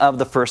preaching of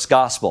the first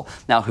gospel.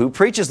 Now, who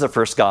preaches the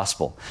first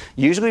gospel?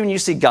 Usually when you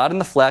see God in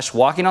the flesh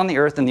walking on the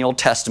earth in the Old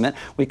Testament,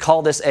 we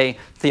call this a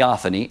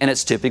theophany, and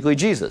it's typically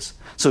Jesus.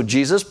 So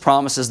Jesus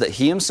promises that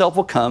He Himself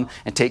will come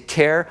and take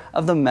care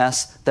of the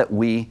mess that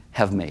we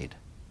have made.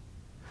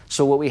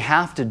 So what we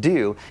have to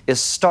do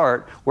is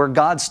start where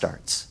God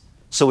starts,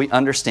 so we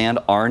understand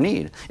our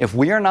need. If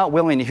we are not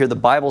willing to hear the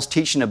Bible's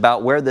teaching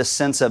about where this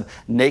sense of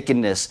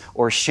nakedness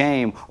or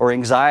shame or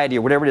anxiety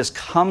or whatever it is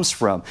comes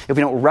from, if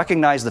we don't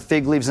recognize the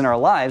fig leaves in our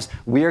lives,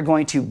 we are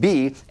going to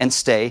be and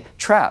stay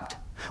trapped.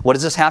 What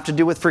does this have to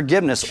do with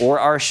forgiveness or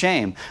our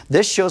shame?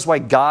 This shows why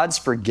God's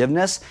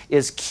forgiveness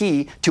is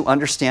key to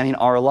understanding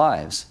our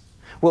lives.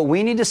 What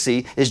we need to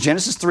see is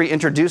Genesis 3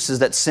 introduces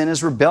that sin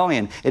is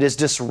rebellion. It is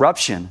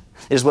disruption.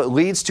 It is what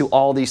leads to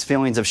all these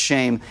feelings of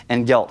shame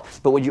and guilt.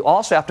 But what you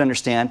also have to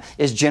understand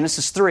is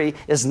Genesis 3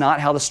 is not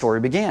how the story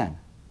began.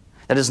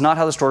 That is not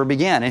how the story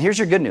began. And here's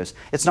your good news.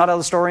 It's not how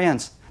the story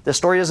ends. The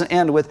story doesn't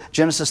end with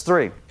Genesis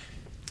 3.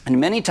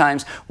 And many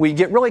times we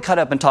get really caught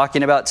up in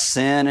talking about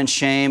sin and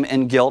shame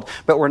and guilt,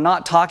 but we're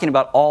not talking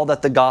about all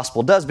that the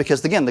gospel does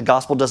because, again, the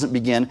gospel doesn't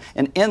begin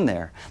and end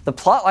there. The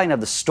plot line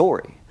of the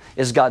story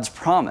is God's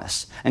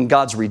promise and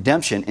God's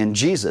redemption in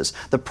Jesus.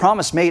 The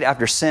promise made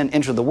after sin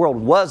entered the world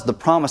was the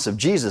promise of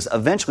Jesus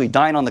eventually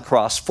dying on the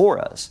cross for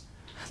us.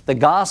 The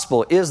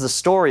gospel is the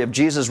story of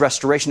Jesus'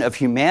 restoration of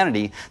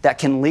humanity that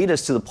can lead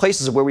us to the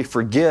places where we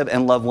forgive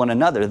and love one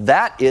another.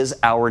 That is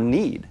our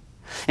need.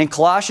 In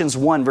Colossians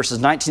 1, verses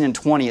 19 and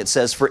 20, it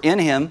says, for in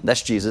Him,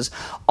 that's Jesus,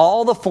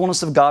 all the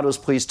fullness of God was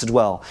pleased to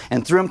dwell,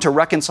 and through Him to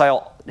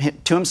reconcile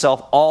to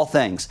Himself all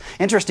things.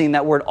 Interesting,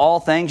 that word all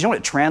things, you know what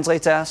it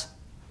translates as?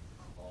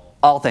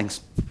 All things.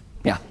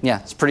 Yeah,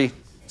 it's pretty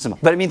simple.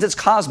 But it means it's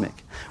cosmic,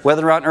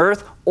 whether on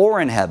earth or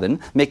in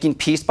heaven, making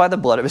peace by the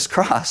blood of His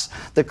cross.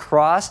 The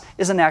cross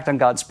is an act on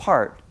God's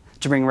part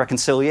to bring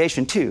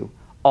reconciliation to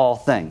all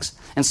things.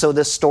 And so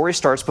this story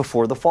starts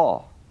before the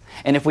fall.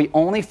 And if we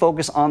only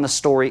focus on the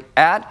story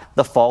at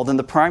the fall, then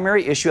the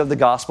primary issue of the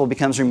gospel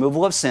becomes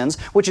removal of sins,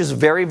 which is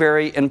very,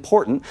 very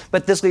important.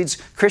 But this leads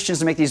Christians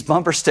to make these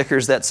bumper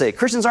stickers that say,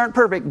 Christians aren't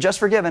perfect, just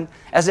forgiven,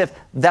 as if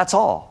that's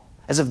all.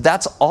 As if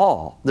that's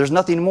all. There's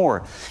nothing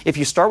more. If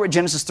you start with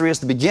Genesis 3 as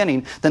the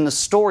beginning, then the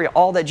story,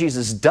 all that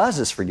Jesus does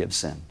is forgive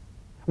sin,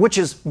 which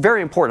is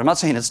very important. I'm not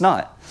saying it's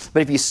not.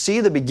 But if you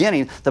see the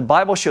beginning, the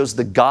Bible shows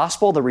the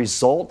gospel, the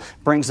result,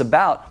 brings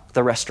about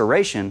the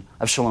restoration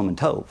of Shalom and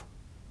Tov.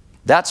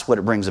 That's what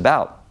it brings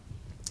about.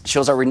 It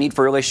shows our need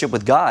for a relationship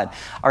with God.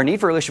 Our need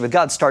for a relationship with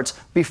God starts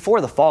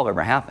before the fall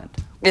ever happened.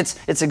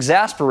 It's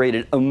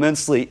exasperated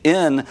immensely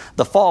in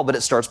the fall, but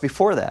it starts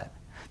before that.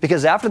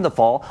 Because after the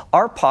fall,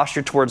 our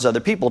posture towards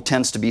other people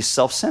tends to be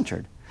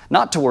self-centered,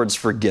 not towards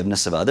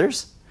forgiveness of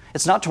others.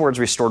 It's not towards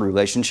restored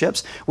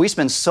relationships. We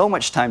spend so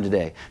much time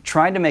today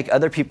trying to make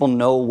other people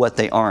know what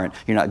they aren't.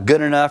 You're not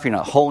good enough, you're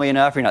not holy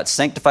enough, you're not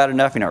sanctified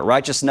enough, you're not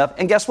righteous enough.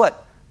 And guess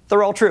what?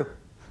 They're all true.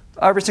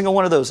 Every single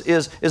one of those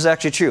is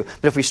actually true.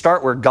 But if we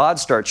start where God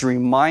starts, you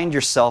remind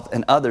yourself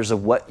and others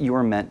of what you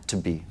are meant to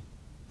be,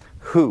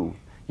 who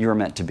you are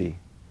meant to be.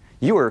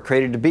 You were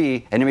created to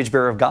be an image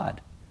bearer of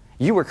God.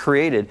 You were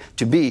created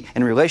to be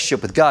in a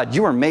relationship with God.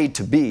 You were made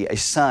to be a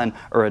son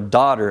or a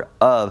daughter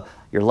of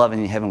your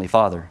loving Heavenly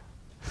Father.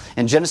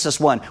 In Genesis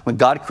 1, when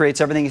God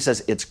creates everything, he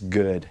says, it's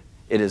good.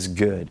 It is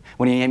good.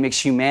 When he makes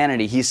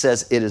humanity, he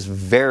says, it is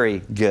very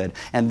good.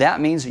 And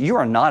that means you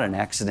are not an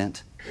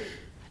accident.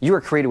 You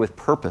are created with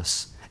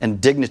purpose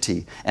and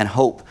dignity and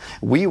hope.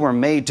 We were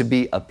made to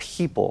be a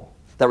people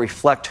that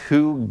reflect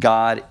who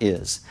God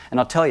is. And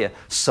I'll tell you,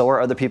 so are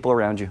other people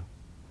around you.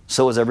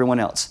 So is everyone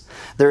else.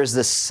 There is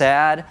this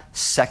sad,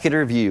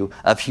 secular view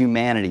of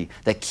humanity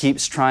that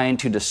keeps trying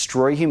to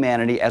destroy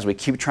humanity as we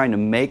keep trying to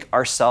make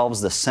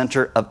ourselves the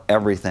center of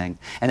everything.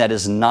 And that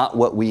is not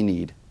what we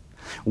need.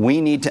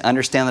 We need to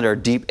understand that our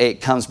deep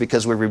ache comes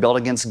because we've rebelled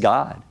against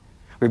God.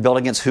 We rebelled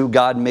against who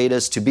God made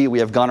us to be. We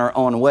have gone our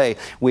own way.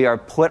 We are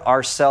put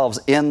ourselves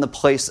in the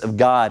place of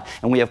God,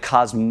 and we have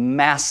caused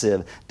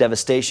massive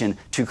devastation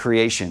to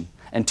creation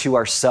and to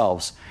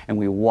ourselves. And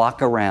we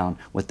walk around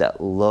with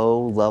that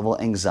low-level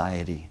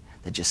anxiety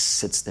that just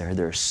sits there.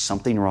 There's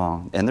something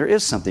wrong, and there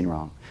is something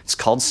wrong. It's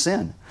called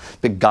sin.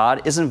 But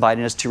God is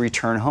inviting us to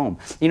return home.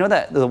 You know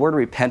that the word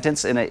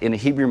repentance in a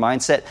Hebrew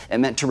mindset, it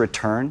meant to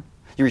return.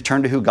 You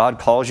return to who God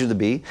calls you to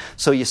be.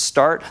 So you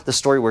start the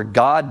story where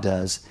God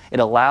does. It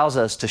allows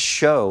us to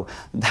show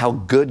how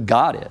good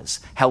God is,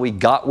 how we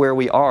got where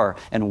we are,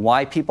 and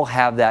why people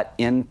have that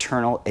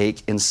internal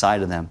ache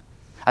inside of them.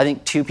 I think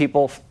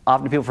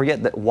often people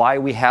forget that why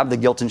we have the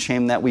guilt and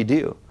shame that we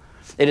do.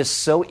 It is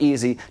so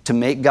easy to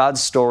make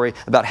God's story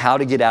about how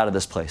to get out of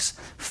this place.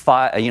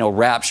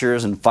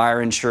 Raptures and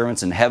fire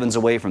insurance and heaven's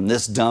away from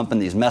this dump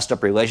and these messed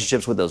up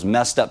relationships with those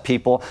messed up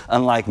people,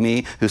 unlike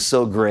me, who's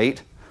so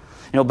great.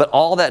 But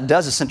all that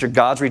does is center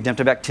God's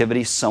redemptive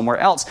activity somewhere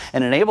else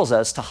and enables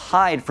us to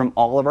hide from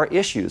all of our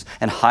issues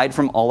and hide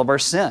from all of our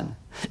sin.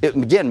 It,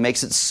 again,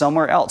 makes it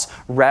somewhere else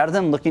rather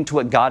than looking to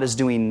what God is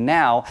doing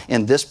now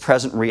in this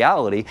present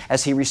reality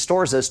as he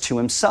restores us to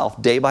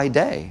himself day by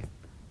day.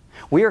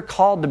 We are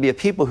called to be a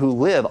people who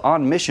live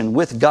on mission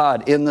with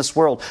God in this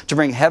world, to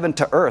bring heaven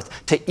to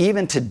earth, to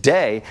even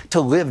today, to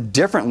live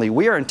differently.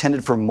 We are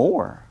intended for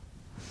more.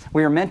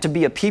 We are meant to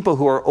be a people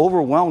who are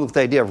overwhelmed with the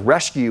idea of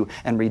rescue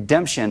and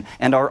redemption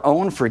and our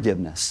own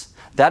forgiveness.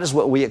 That is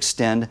what we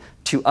extend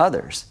to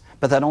others.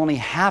 But that only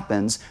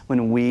happens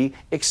when we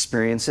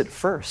experience it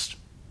first.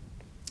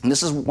 And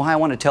this is why I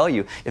want to tell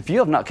you, if you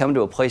have not come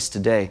to a place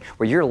today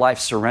where your life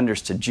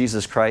surrenders to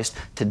Jesus Christ,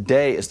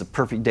 today is the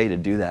perfect day to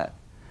do that.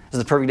 This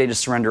is the perfect day to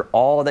surrender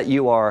all that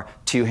you are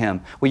to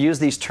him. We use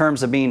these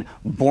terms of being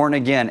born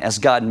again as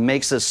God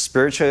makes us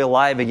spiritually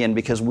alive again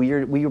because we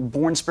are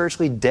born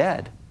spiritually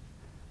dead.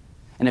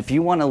 And if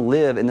you want to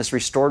live in this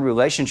restored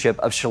relationship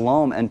of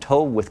shalom and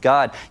tov with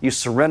God, you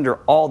surrender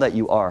all that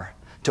you are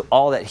to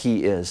all that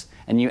he is.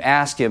 And you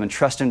ask him and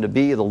trust him to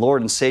be the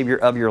Lord and Savior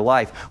of your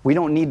life. We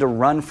don't need to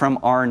run from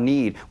our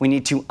need. We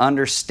need to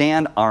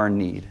understand our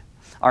need.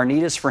 Our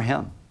need is for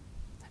him.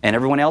 And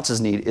everyone else's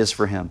need is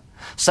for him.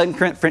 2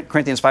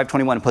 Corinthians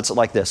 5:21 puts it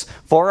like this.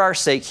 For our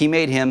sake he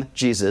made him,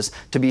 Jesus,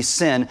 to be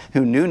sin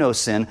who knew no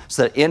sin,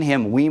 so that in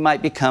him we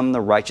might become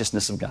the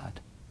righteousness of God.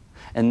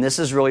 And this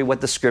is really what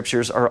the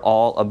scriptures are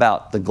all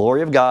about. The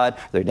glory of God,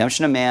 the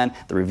redemption of man,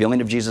 the revealing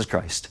of Jesus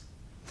Christ.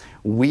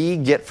 We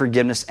get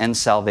forgiveness and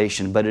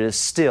salvation, but it is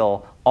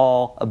still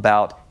all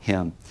about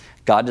him.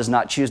 God does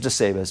not choose to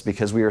save us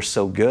because we are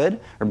so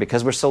good or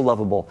because we're so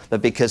lovable,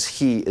 but because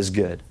he is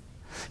good.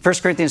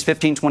 1 Corinthians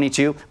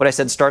 15:22, what I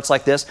said starts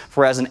like this.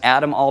 For as in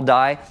Adam all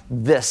die,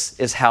 this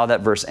is how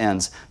that verse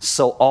ends.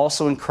 So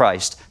also in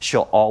Christ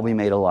shall all be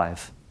made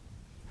alive.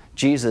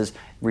 Jesus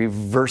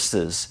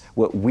reverses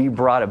what we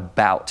brought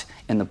about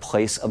in the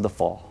place of the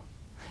fall.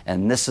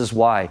 And this is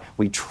why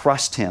we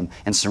trust him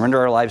and surrender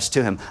our lives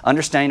to him.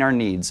 Understanding our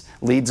needs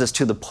leads us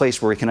to the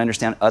place where we can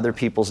understand other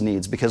people's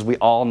needs because we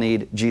all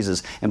need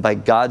Jesus. And by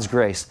God's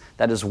grace,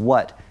 that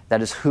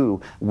is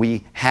who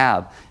we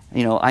have.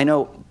 I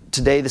know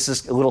today this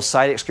is a little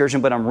side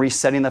excursion, but I'm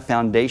resetting the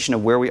foundation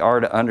of where we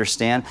are to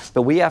understand.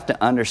 But we have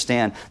to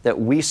understand that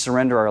we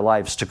surrender our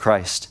lives to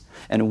Christ.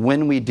 And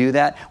when we do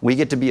that, we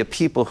get to be a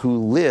people who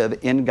live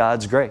in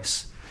God's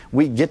grace.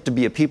 We get to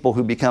be a people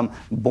who become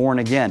born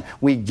again.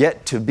 We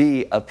get to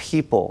be a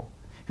people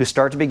who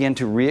start to begin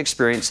to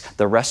re-experience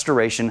the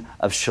restoration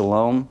of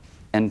shalom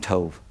and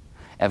tov.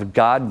 As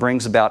God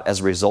brings about,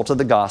 as a result of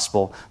the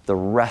gospel, the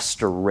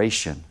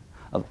restoration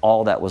of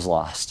all that was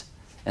lost.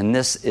 And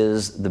this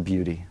is the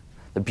beauty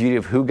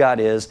of who God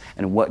is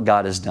and what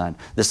God has done.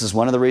 This is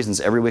one of the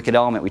reasons every Wicked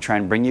Element we try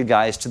and bring you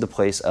guys to the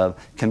place of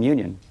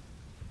communion.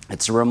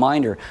 It's a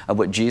reminder of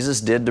what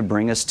Jesus did to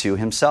bring us to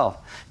himself.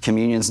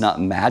 Communion's not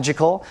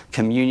magical.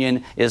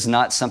 Communion is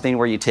not something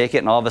where you take it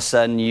and all of a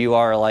sudden you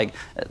are like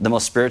the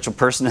most spiritual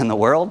person in the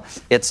world.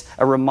 It's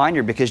a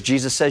reminder because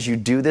Jesus says you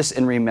do this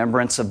in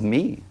remembrance of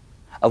me,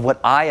 of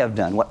what I have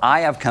done, what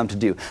I have come to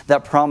do.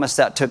 That promise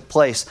that took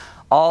place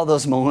all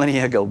those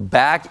millennia ago,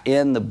 back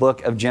in the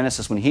book of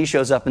Genesis, when he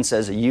shows up and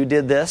says, you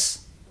did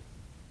this,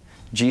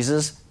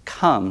 Jesus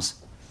comes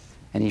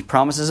and he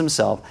promises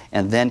himself,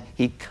 and then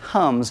he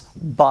comes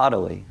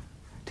bodily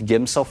to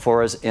give himself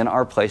for us in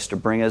our place to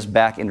bring us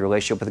back into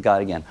relationship with God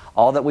again.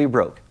 All that we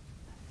broke,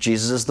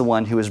 Jesus is the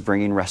one who is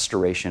bringing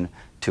restoration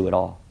to it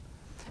all.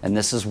 And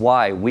this is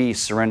why we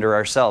surrender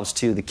ourselves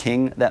to the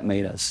King that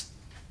made us,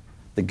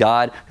 the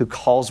God who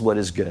calls what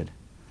is good,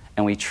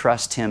 and we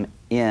trust him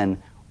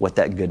in what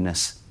that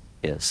goodness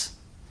is.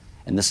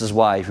 And this is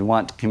why, if you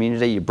want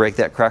community, you break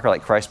that cracker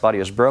like Christ's body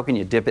was broken,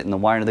 you dip it in the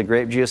wine or the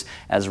grape juice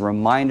as a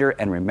reminder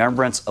and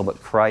remembrance of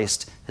what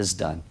Christ has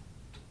done.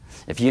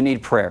 If you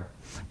need prayer,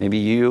 maybe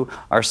you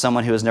are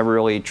someone who has never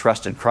really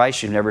trusted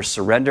Christ, you've never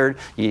surrendered,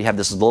 you have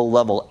this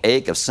low-level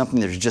ache of something,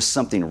 there's just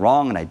something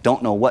wrong and I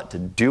don't know what to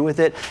do with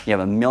it. You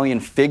have a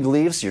million fig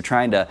leaves you're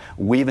trying to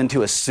weave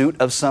into a suit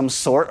of some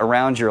sort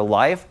around your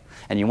life,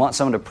 and you want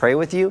someone to pray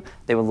with you,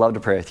 they would love to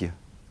pray with you.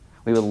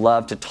 We would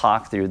love to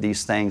talk through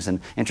these things and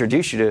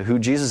introduce you to who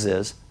Jesus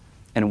is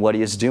and what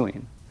he is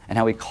doing and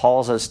how he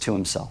calls us to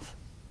himself.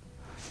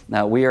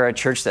 Now, we are a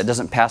church that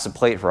doesn't pass a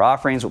plate for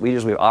offerings. What we do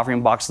is we have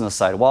offering boxes on the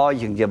side wall. You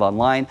can give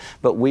online.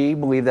 But we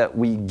believe that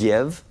we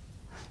give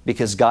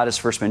because God has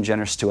first been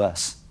generous to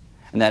us.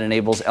 And that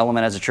enables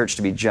Element as a church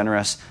to be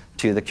generous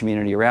to the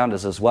community around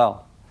us as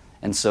well.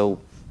 And so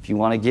if you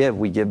want to give,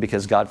 we give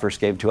because God first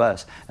gave to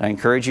us. And I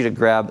encourage you to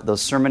grab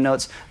those sermon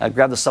notes,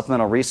 grab the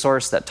supplemental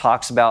resource that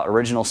talks about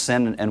original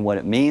sin and what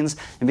it means,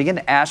 and begin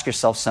to ask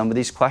yourself some of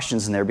these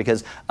questions in there,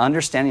 because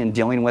understanding and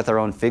dealing with our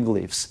own fig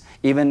leaves,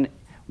 even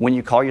when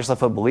you call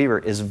yourself a believer,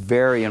 is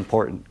very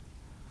important,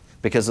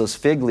 because those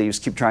fig leaves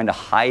keep trying to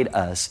hide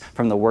us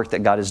from the work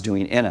that God is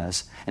doing in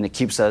us, and it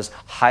keeps us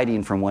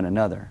hiding from one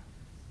another.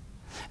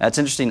 It's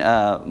interesting,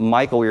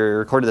 Michael, we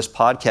recorded this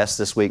podcast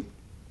this week,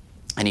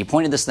 and he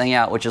pointed this thing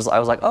out, which is, I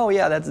was like, oh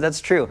yeah,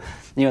 that's true.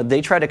 You know, they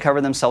try to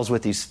cover themselves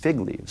with these fig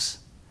leaves.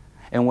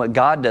 And what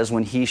God does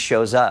when he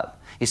shows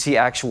up is he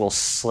actually will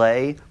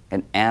slay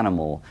an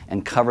animal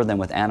and cover them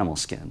with animal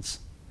skins.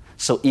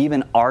 So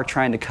even our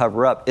trying to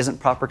cover up isn't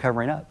proper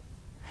covering up.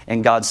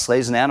 And God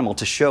slays an animal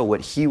to show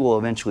what he will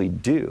eventually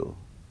do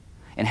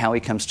and how he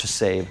comes to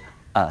save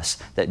us.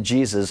 That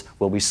Jesus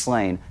will be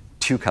slain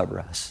to cover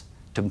us,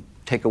 to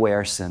take away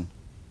our sin.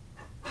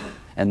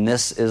 And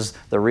this is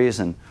the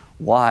reason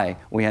why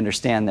we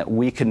understand that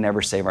we could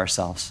never save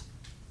ourselves.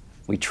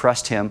 We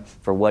trust him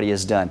for what he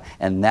has done,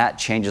 and that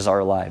changes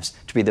our lives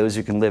to be those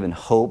who can live in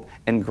hope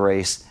and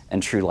grace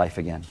and true life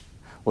again.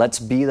 Let's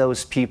be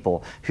those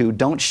people who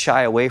don't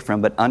shy away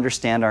from but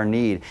understand our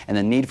need and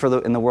the need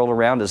in the world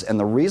around us. And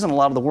the reason a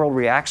lot of the world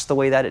reacts the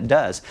way that it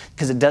does,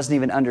 because it doesn't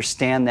even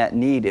understand that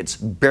need. It's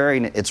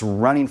burying it, it's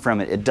running from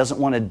it, it doesn't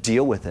want to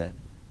deal with it.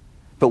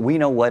 But we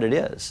know what it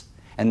is,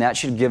 and that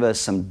should give us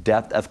some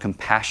depth of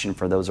compassion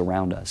for those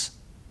around us.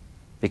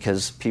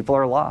 Because people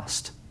are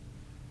lost,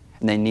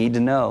 and they need to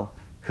know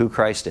who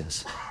Christ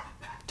is,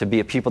 to be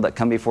a people that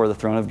come before the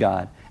throne of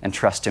God and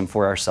trust him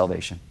for our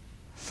salvation.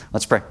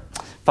 Let's pray.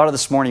 Father,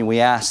 this morning we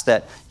ask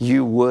that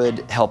you would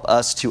help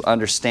us to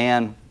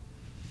understand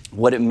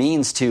what it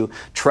means to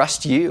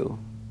trust you,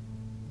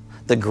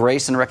 the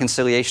grace and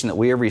reconciliation that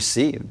we have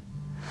received,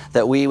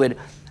 that we would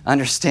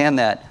understand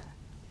that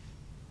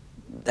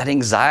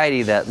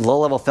anxiety, that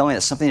low-level feeling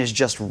that something is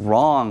just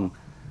wrong.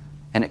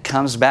 And it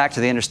comes back to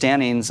the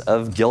understandings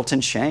of guilt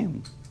and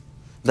shame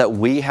that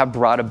we have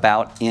brought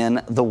about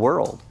in the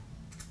world.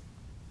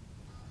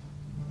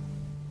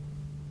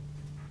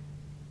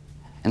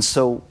 And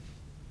so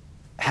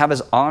have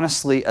us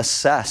honestly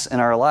assess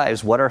in our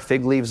lives what our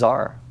fig leaves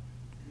are,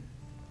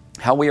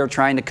 how we are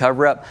trying to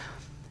cover up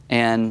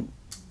and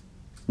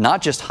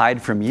not just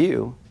hide from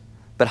you,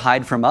 but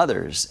hide from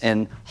others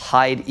and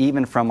hide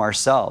even from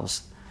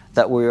ourselves,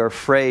 that we are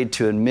afraid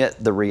to admit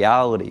the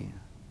reality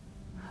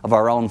of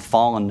our own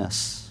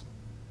fallenness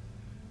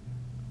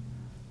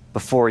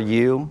before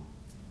you,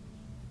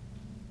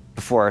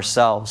 before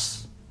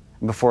ourselves,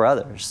 and before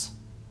others.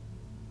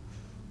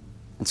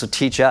 And so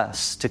teach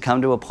us to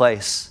come to a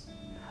place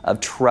of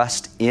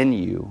trust in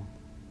you,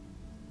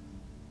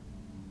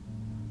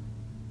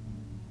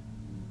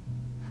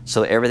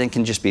 so that everything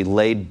can just be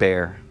laid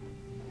bare.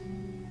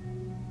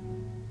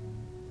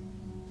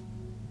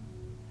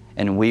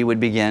 And we would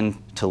begin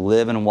to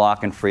live and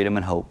walk in freedom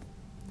and hope,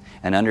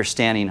 and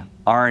understanding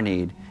our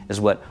need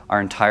is what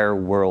our entire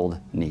world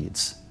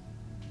needs,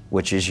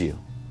 which is you.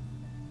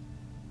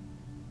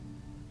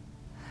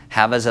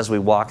 Have us, as we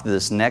walk through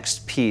this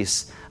next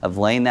piece of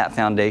laying that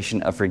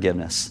foundation of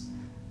forgiveness,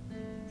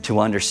 to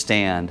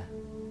understand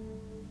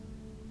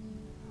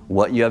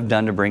what you have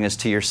done to bring us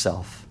to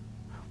yourself,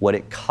 what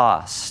it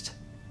cost,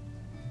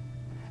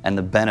 and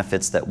the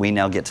benefits that we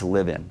now get to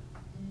live in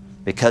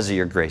because of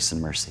your grace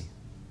and mercy.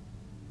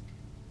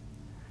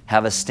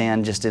 Have us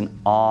stand just in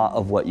awe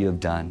of what you have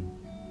done,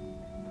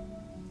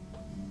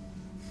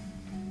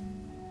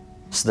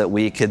 so that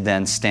we could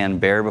then stand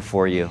bare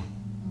before you,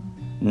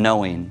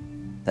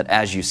 knowing that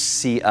as you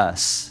see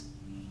us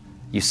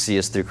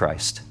through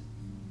Christ,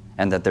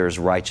 and that there is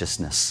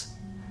righteousness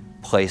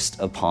placed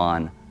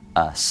upon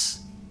us.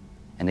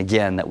 And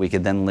again, that we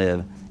could then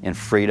live in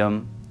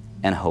freedom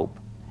and hope.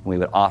 And we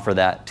would offer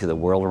that to the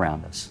world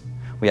around us.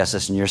 We ask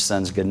this in your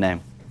Son's good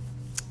name.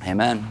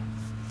 Amen.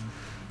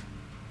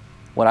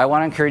 What I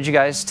want to encourage you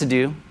guys to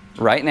do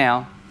right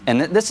now,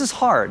 and this is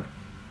hard,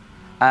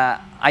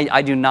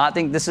 I do not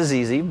think this is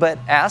easy, but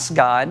ask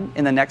God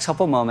in the next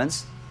couple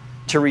moments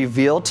to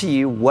reveal to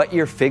you what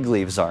your fig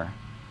leaves are.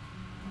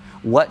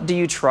 What do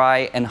you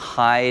try and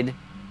hide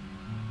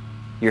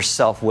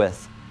yourself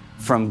with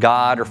from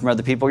God or from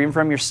other people, or even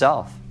from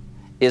yourself?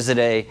 Is it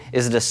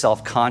a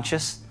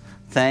self-conscious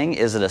thing?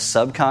 Is it a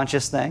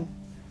subconscious thing?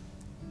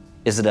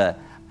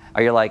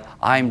 Are you like,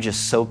 I'm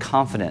just so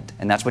confident,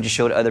 and that's what you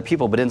show to other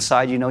people, but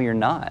inside you know you're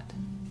not?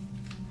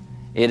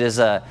 Is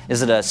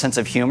it a sense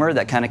of humor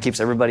that kind of keeps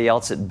everybody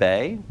else at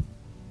bay?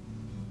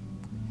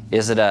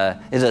 Is it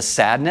a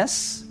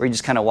sadness where you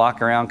just kind of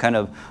walk around kind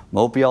of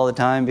mopey all the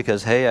time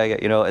because, hey,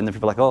 and the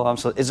people are like,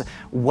 oh,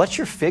 what's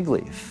your fig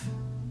leaf?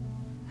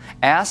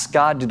 Ask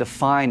God to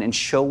define and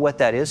show what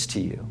that is to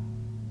you.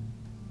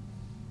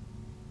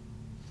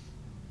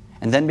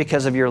 And then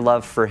because of your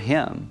love for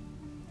Him,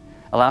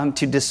 allow Him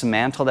to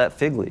dismantle that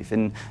fig leaf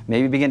and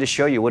maybe begin to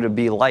show you what it would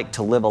be like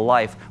to live a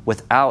life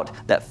without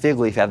that fig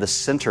leaf at the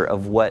center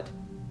of what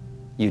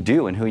you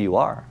do and who you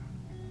are.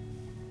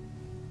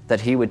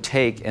 That He would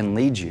take and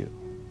lead you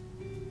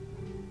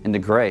into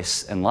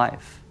grace and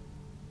life.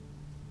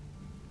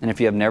 And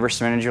if you have never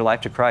surrendered your life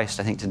to Christ,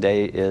 I think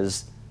today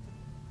is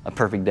a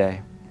perfect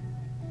day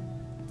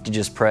to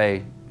just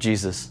pray,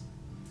 Jesus,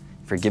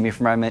 forgive me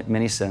for my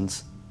many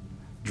sins.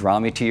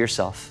 Draw me to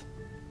yourself.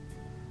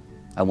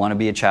 I want to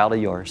be a child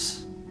of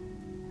yours.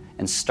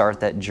 And start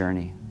that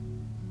journey.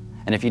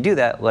 And if you do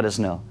that, let us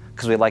know,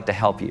 because we'd like to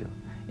help you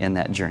in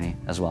that journey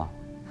as well.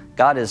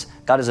 God is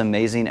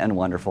amazing and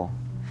wonderful.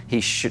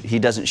 He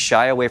doesn't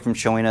shy away from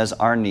showing us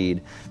our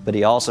need, but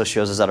He also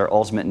shows us that our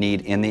ultimate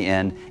need in the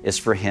end is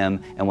for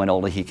Him and what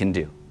only He can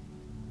do.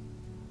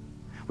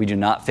 We do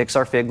not fix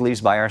our fig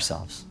leaves by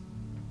ourselves.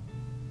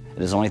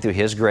 It is only through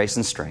His grace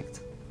and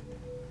strength.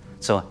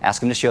 So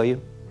ask Him to show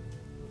you.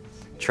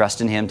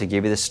 Trust in Him to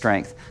give you the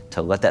strength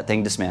to let that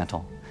thing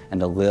dismantle and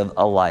to live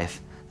a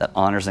life that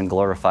honors and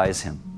glorifies Him.